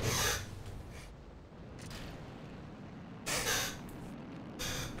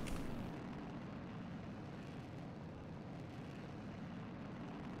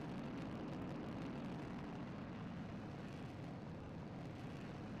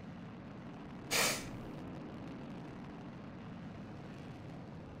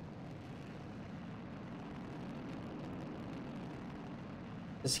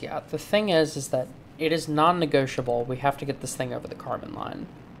 Yeah, the thing is that it is non-negotiable. We have to get this thing over the Kármán line.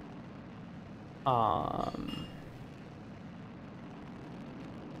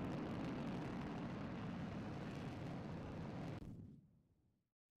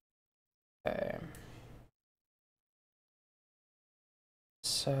 Okay.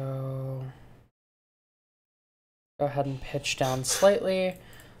 So go ahead and pitch down slightly.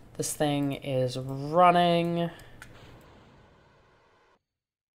 This thing is running.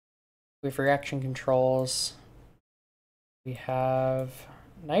 We have reaction controls. We have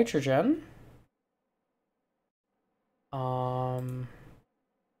nitrogen. Go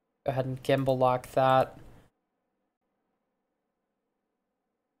ahead and gimbal lock that.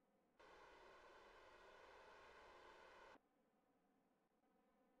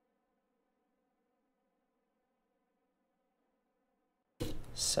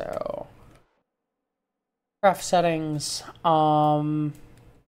 So craft settings,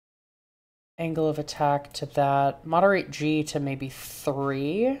 angle of attack to that, moderate G to maybe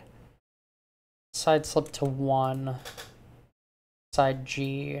 3, side slip to 1, side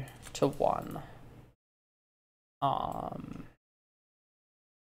G to 1. All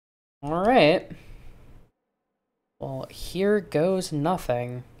right. Well, here goes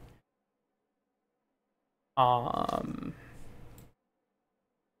nothing.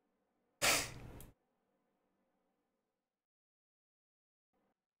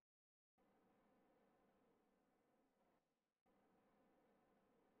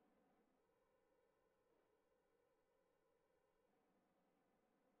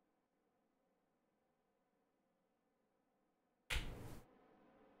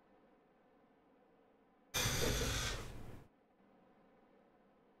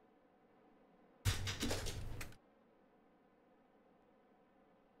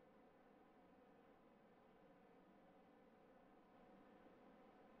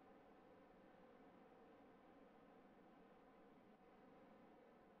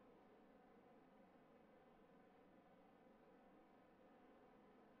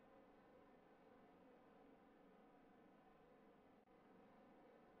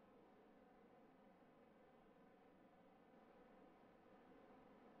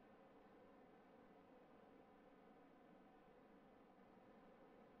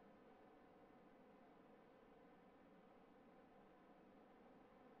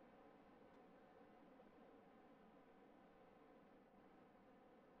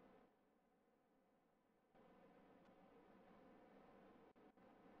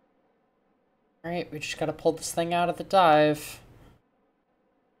 Alright, we just gotta pull this thing out of the dive.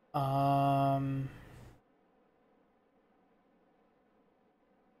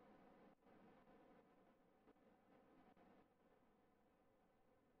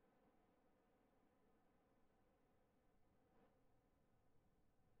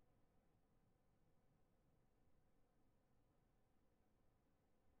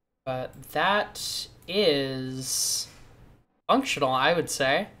 But that is functional, I would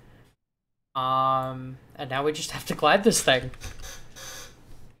say. And now we just have to glide this thing.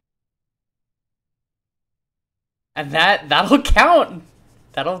 And that'll count.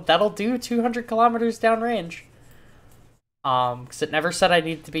 That'll do 200 kilometers downrange. Because it never said I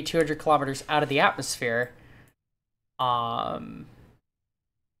needed to be 200 kilometers out of the atmosphere. So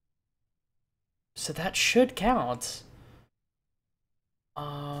that should count.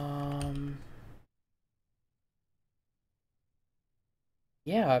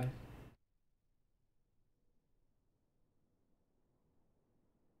 Yeah.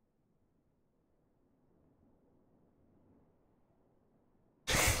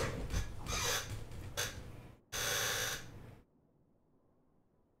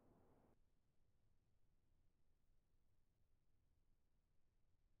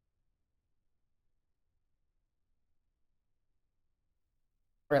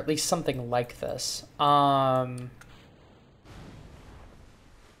 Or at least something like this.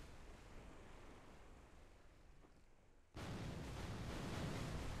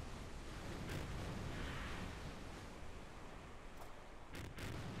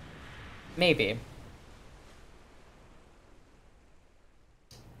 Maybe.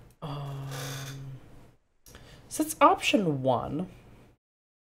 So that's option 1.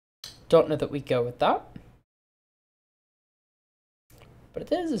 Don't know that we go with that. But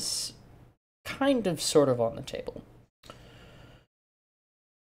it is kind of sort of on the table.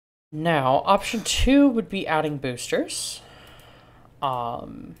 Now, option 2 would be adding boosters.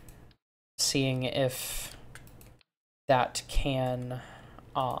 Seeing if that can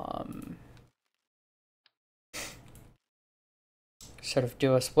sort of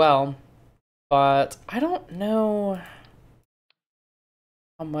do us well. But I don't know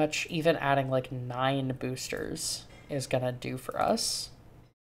how much even adding like 9 boosters is gonna do for us.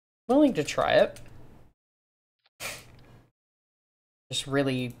 Willing to try it. Just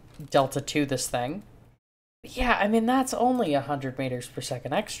really delta 2 this thing. But yeah, I mean, that's only 100 meters per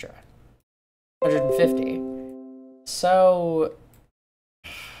second extra. 150. So...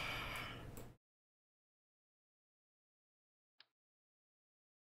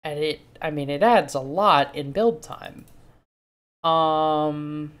 and it adds a lot in build time.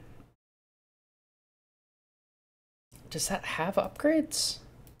 Does that have upgrades?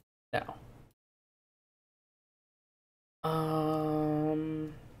 No.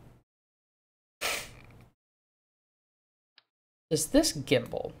 Does this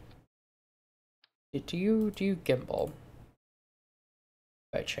gimbal? Do you gimbal?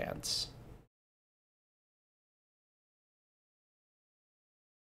 By chance?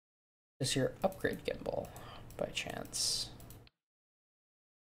 Does your upgrade gimbal? By chance?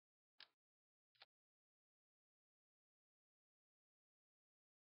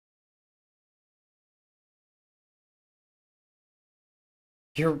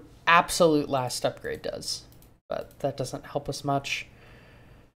 Your absolute last upgrade does, but that doesn't help us much.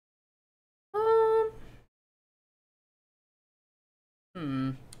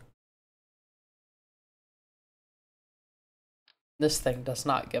 This thing does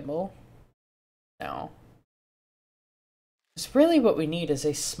not gimbal. No. Because really what we need is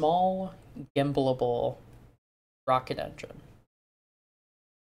a small, gimbalable rocket engine.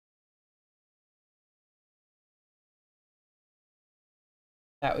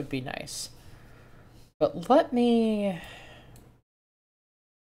 That would be nice. But let me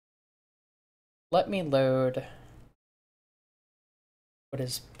load what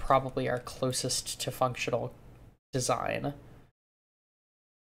is probably our closest to functional design.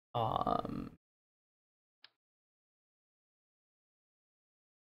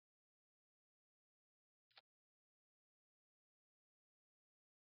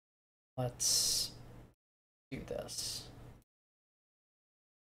 Let's do this.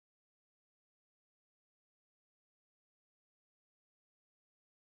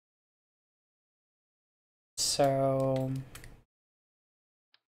 So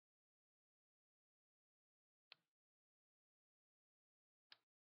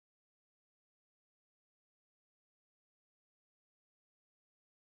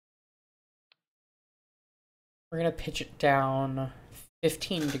we're gonna pitch it down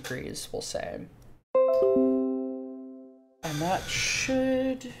 15 degrees, we'll say. And that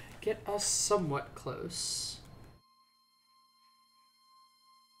should get us somewhat close.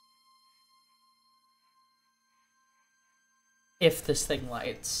 If this thing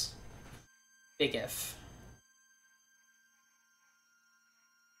lights. Big if.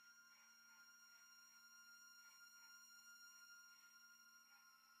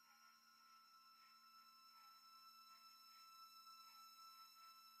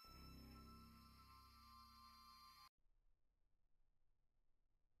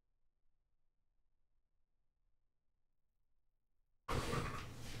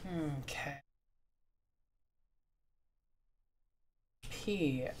 Okay.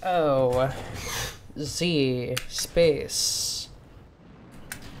 P-O-Z space.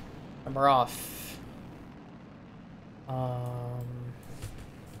 And we're off.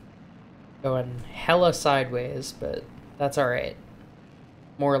 Going hella sideways, but that's alright.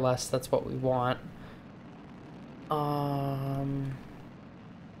 More or less, that's what we want. Go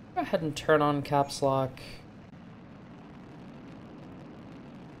ahead and turn on caps lock.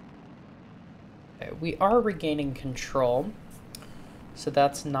 Okay, we are regaining control, so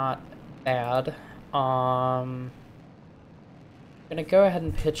that's not bad. I'm gonna go ahead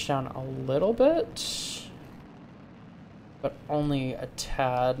and pitch down a little bit, but only a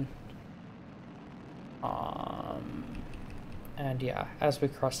tad. And yeah, as we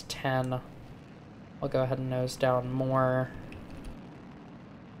cross 10, I'll go ahead and nose down more.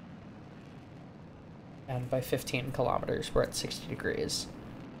 And by 15 kilometers, we're at 60 degrees.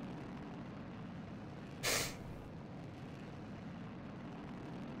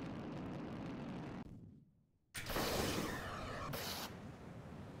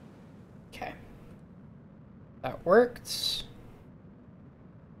 Okay. That worked.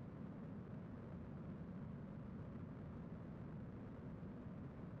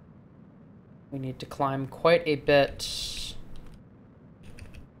 We need to climb quite a bit.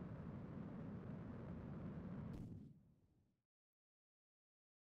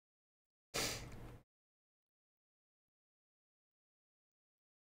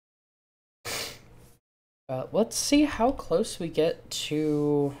 Let's see how close we get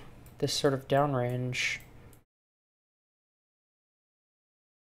to this sort of downrange.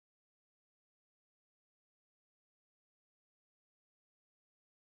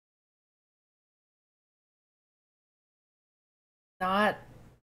 Not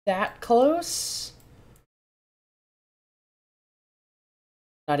that close.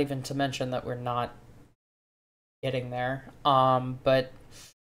 Not even to mention that we're not getting there. But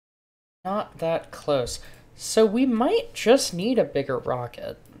not that close. So we might just need a bigger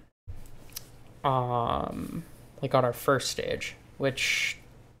rocket. Like on our first stage, which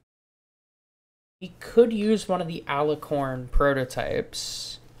we could use one of the alicorn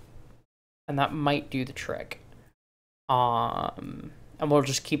prototypes, and that might do the trick. And we'll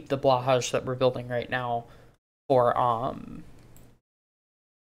just keep the Blahaj that we're building right now for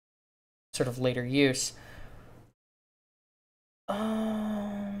sort of later use.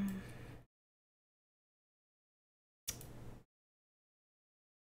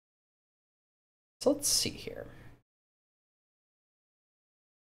 So let's see here.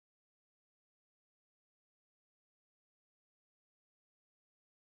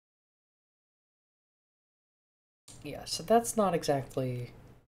 Yeah, so that's not exactly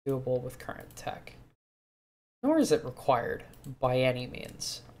doable with current tech. Nor is it required by any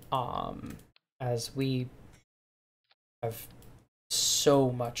means, as we have so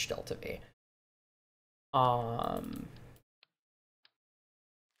much Delta V.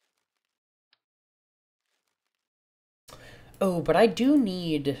 Oh, but I do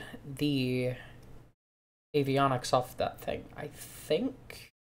need the avionics off that thing, I think.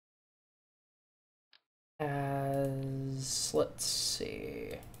 Let's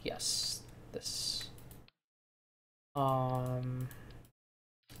see. Yes, this.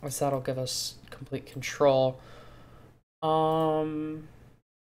 As that'll give us complete control. Starting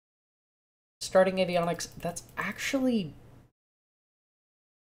avionics, that's actually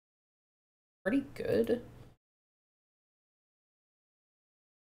pretty good.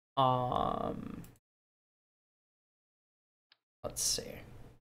 Let's see.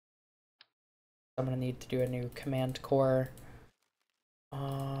 I'm gonna need to do a new command core.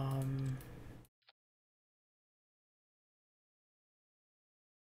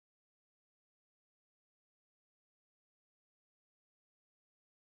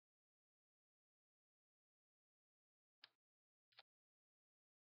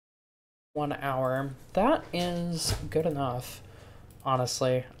 1 hour. That is good enough,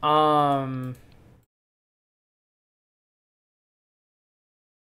 honestly.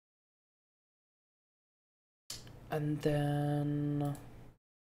 And then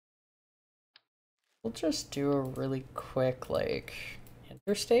We'll just do a really quick, like,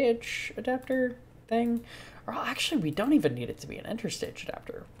 interstage adapter thing. Or actually, we don't even need it to be an interstage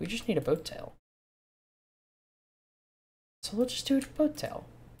adapter. We just need a boat tail. So we'll just do a boat tail.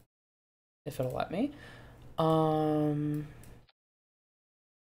 If it'll let me.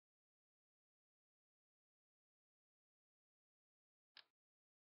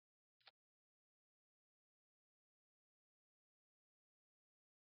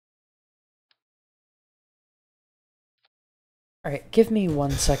 Alright, give me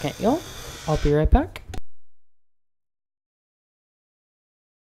 1 second, y'all. I'll be right back.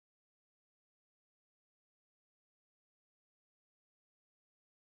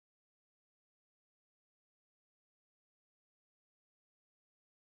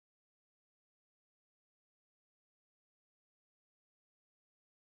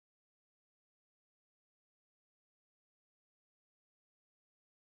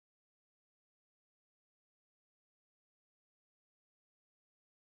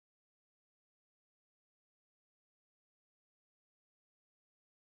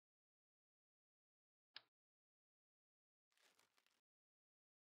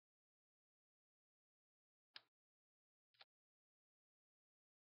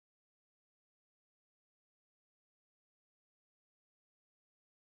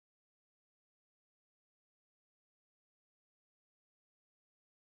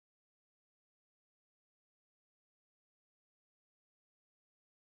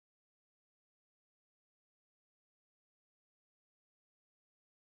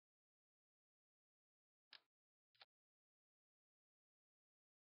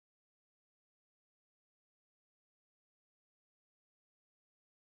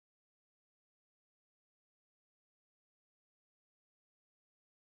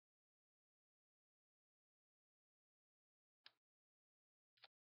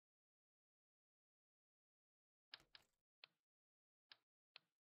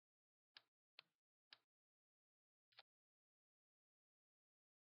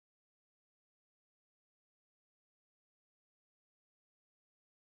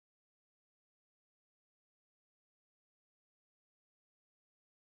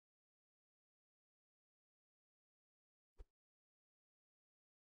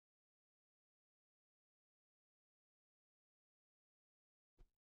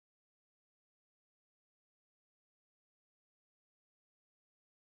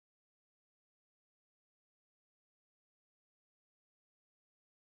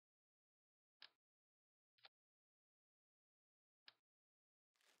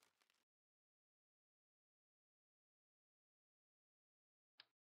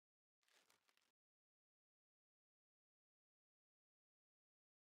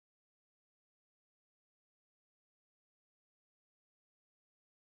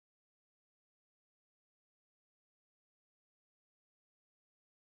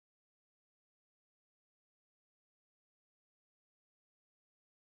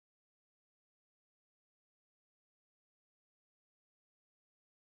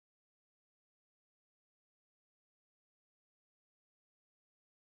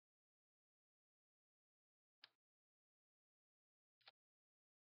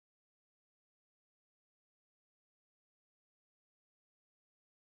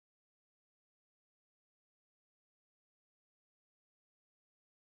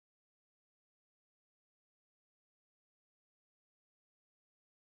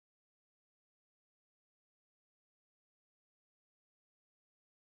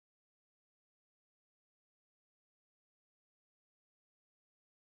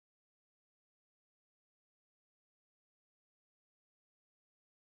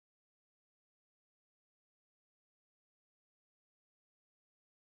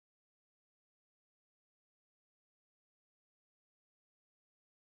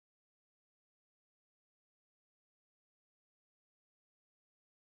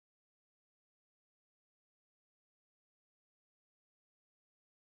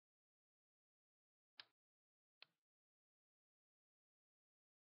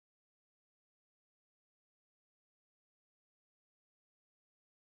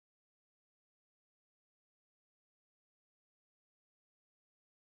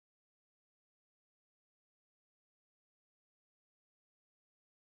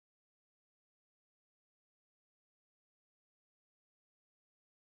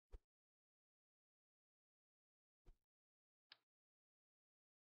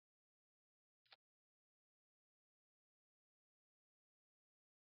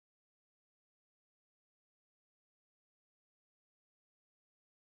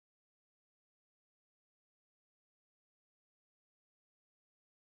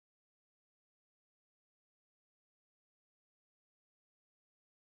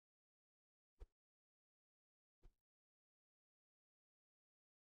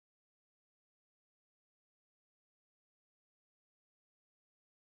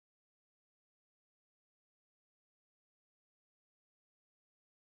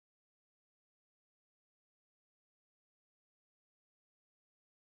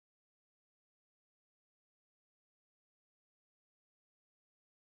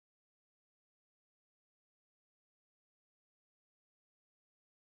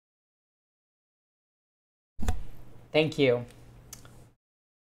 Thank you.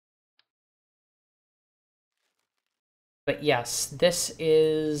 But yes, this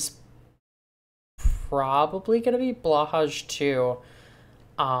is probably going to be Blahaj 2,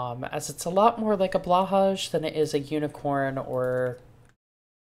 as it's a lot more like a Blahaj than it is a Unicorn or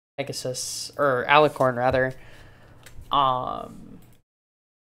Pegasus, or Alicorn rather.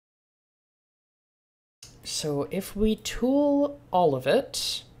 So if we tool all of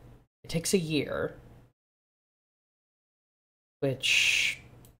it, it takes a year, which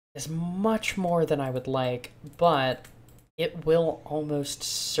is much more than I would like, but it will almost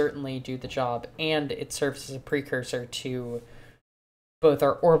certainly do the job, and it serves as a precursor to both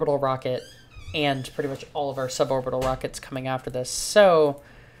our orbital rocket and pretty much all of our suborbital rockets coming after this. So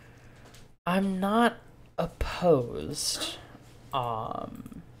I'm not opposed by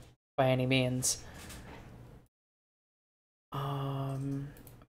any means.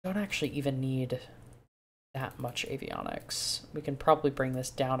 Don't actually even need that much avionics. We can probably bring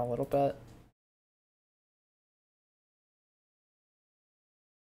this down a little bit.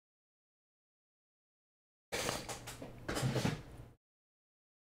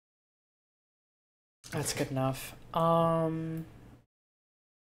 That's good enough. So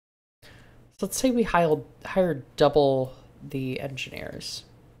let's say we hired double the engineers.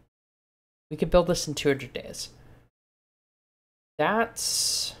 We could build this in 200 days.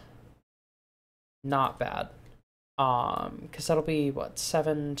 That's not bad. Because that'll be what,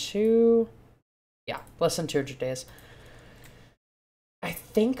 7-2? Yeah, less than 200 days. I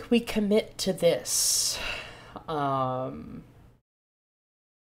think we commit to this. I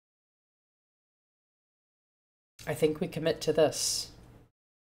think we commit to this.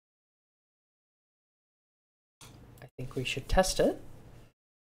 I think we should test it,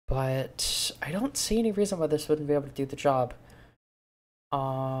 but I don't see any reason why this wouldn't be able to do the job.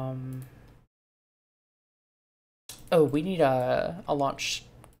 Oh, we need a launch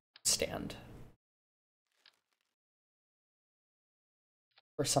stand.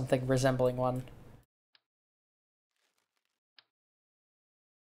 Or something resembling one.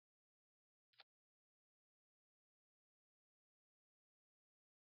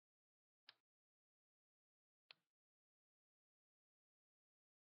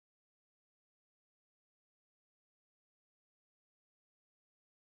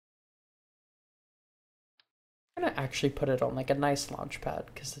 I'm gonna actually put it on like a nice launch pad,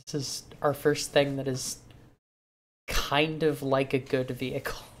 because this is our first thing that is kind of like a good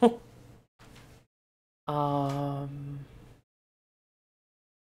vehicle.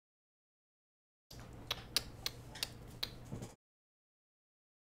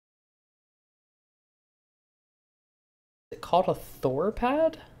 Is it called a Thor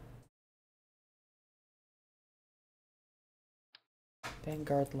pad?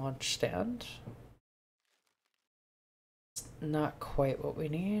 Vanguard launch stand. It's not quite what we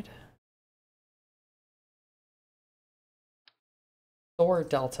need. Thor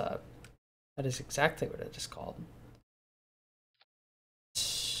Delta. That is exactly what it is called.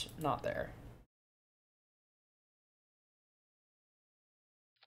 It's not there.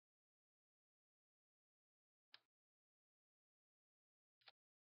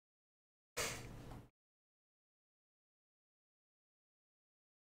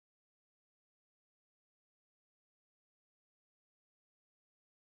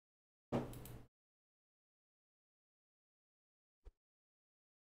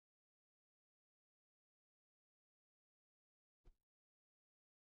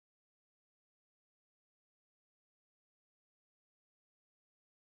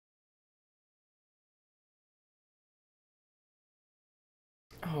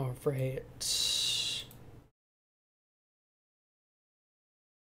 All right.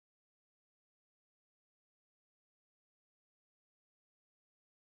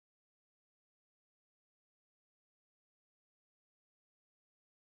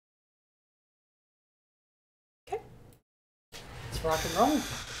 Okay. Let's rock and roll.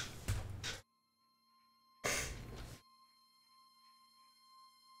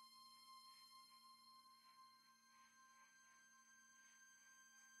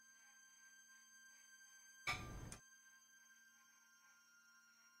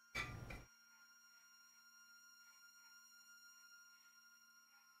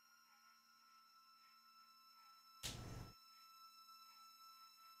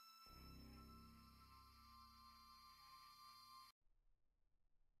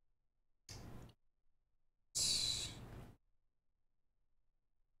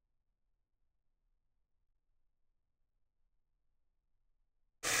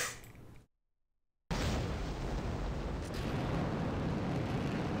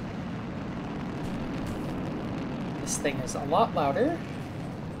 this thing is a lot louder.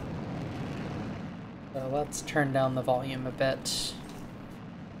 So let's turn down the volume a bit.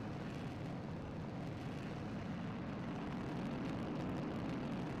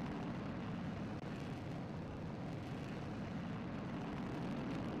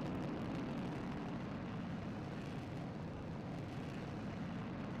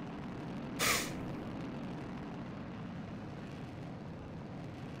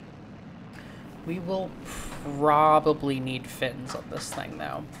 We will probably need fins on this thing,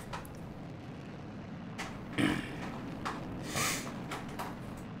 though.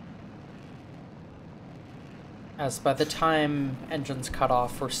 As by the time engines cut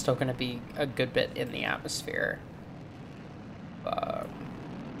off, we're still going to be a good bit in the atmosphere.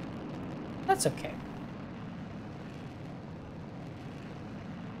 That's okay.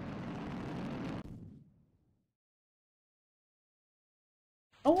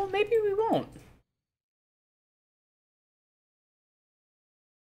 Oh, well, maybe we won't.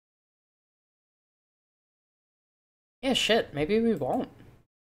 Yeah, shit, maybe we won't.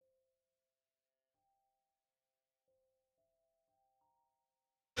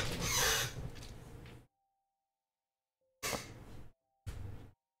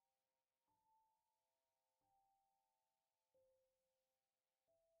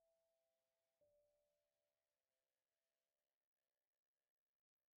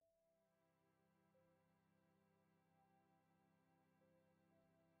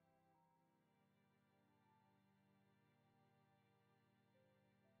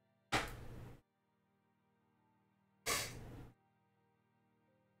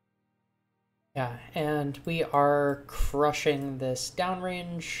 Yeah, and we are crushing this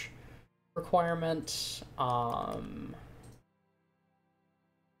downrange requirement.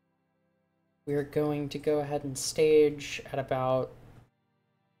 We're going to go ahead and stage at about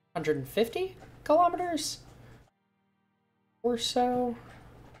 150 kilometers or so.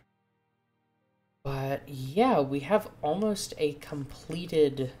 But yeah, we have almost a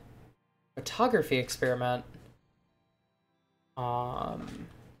completed photography experiment.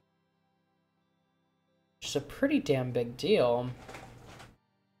 Which is a pretty damn big deal.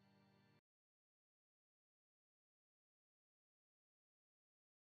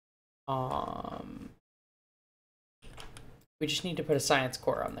 We just need to put a science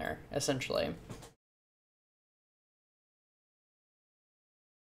core on there, essentially.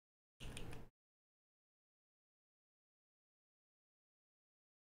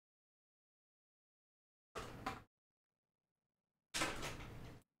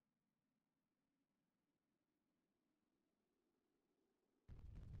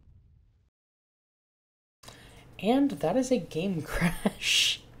 And that is a game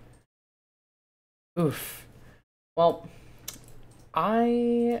crash. Oof. Well,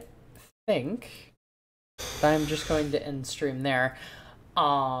 I think that I'm just going to end stream there.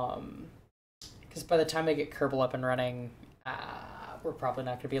 Because by the time I get Kerbal up and running, we're probably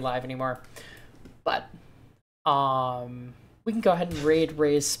not going to be live anymore. But, we can go ahead and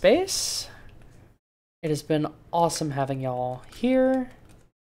raise space. It has been awesome having y'all here.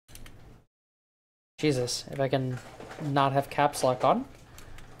 Jesus, if I can not have caps lock on.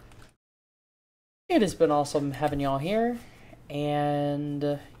 It has been awesome having y'all here.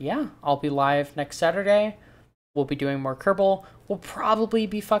 And yeah, I'll be live next Saturday. We'll be doing more Kerbal. We'll probably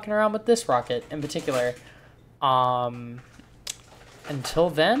be fucking around with this rocket in particular. Until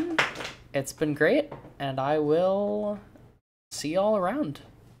then, it's been great, and I will see y'all around.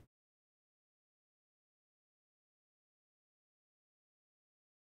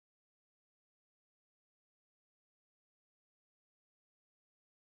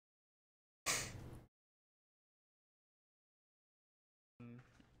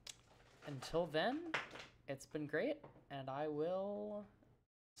 Until then, it's been great, and I will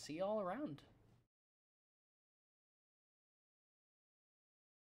see y'all around.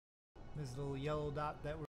 This little yellow dot that we're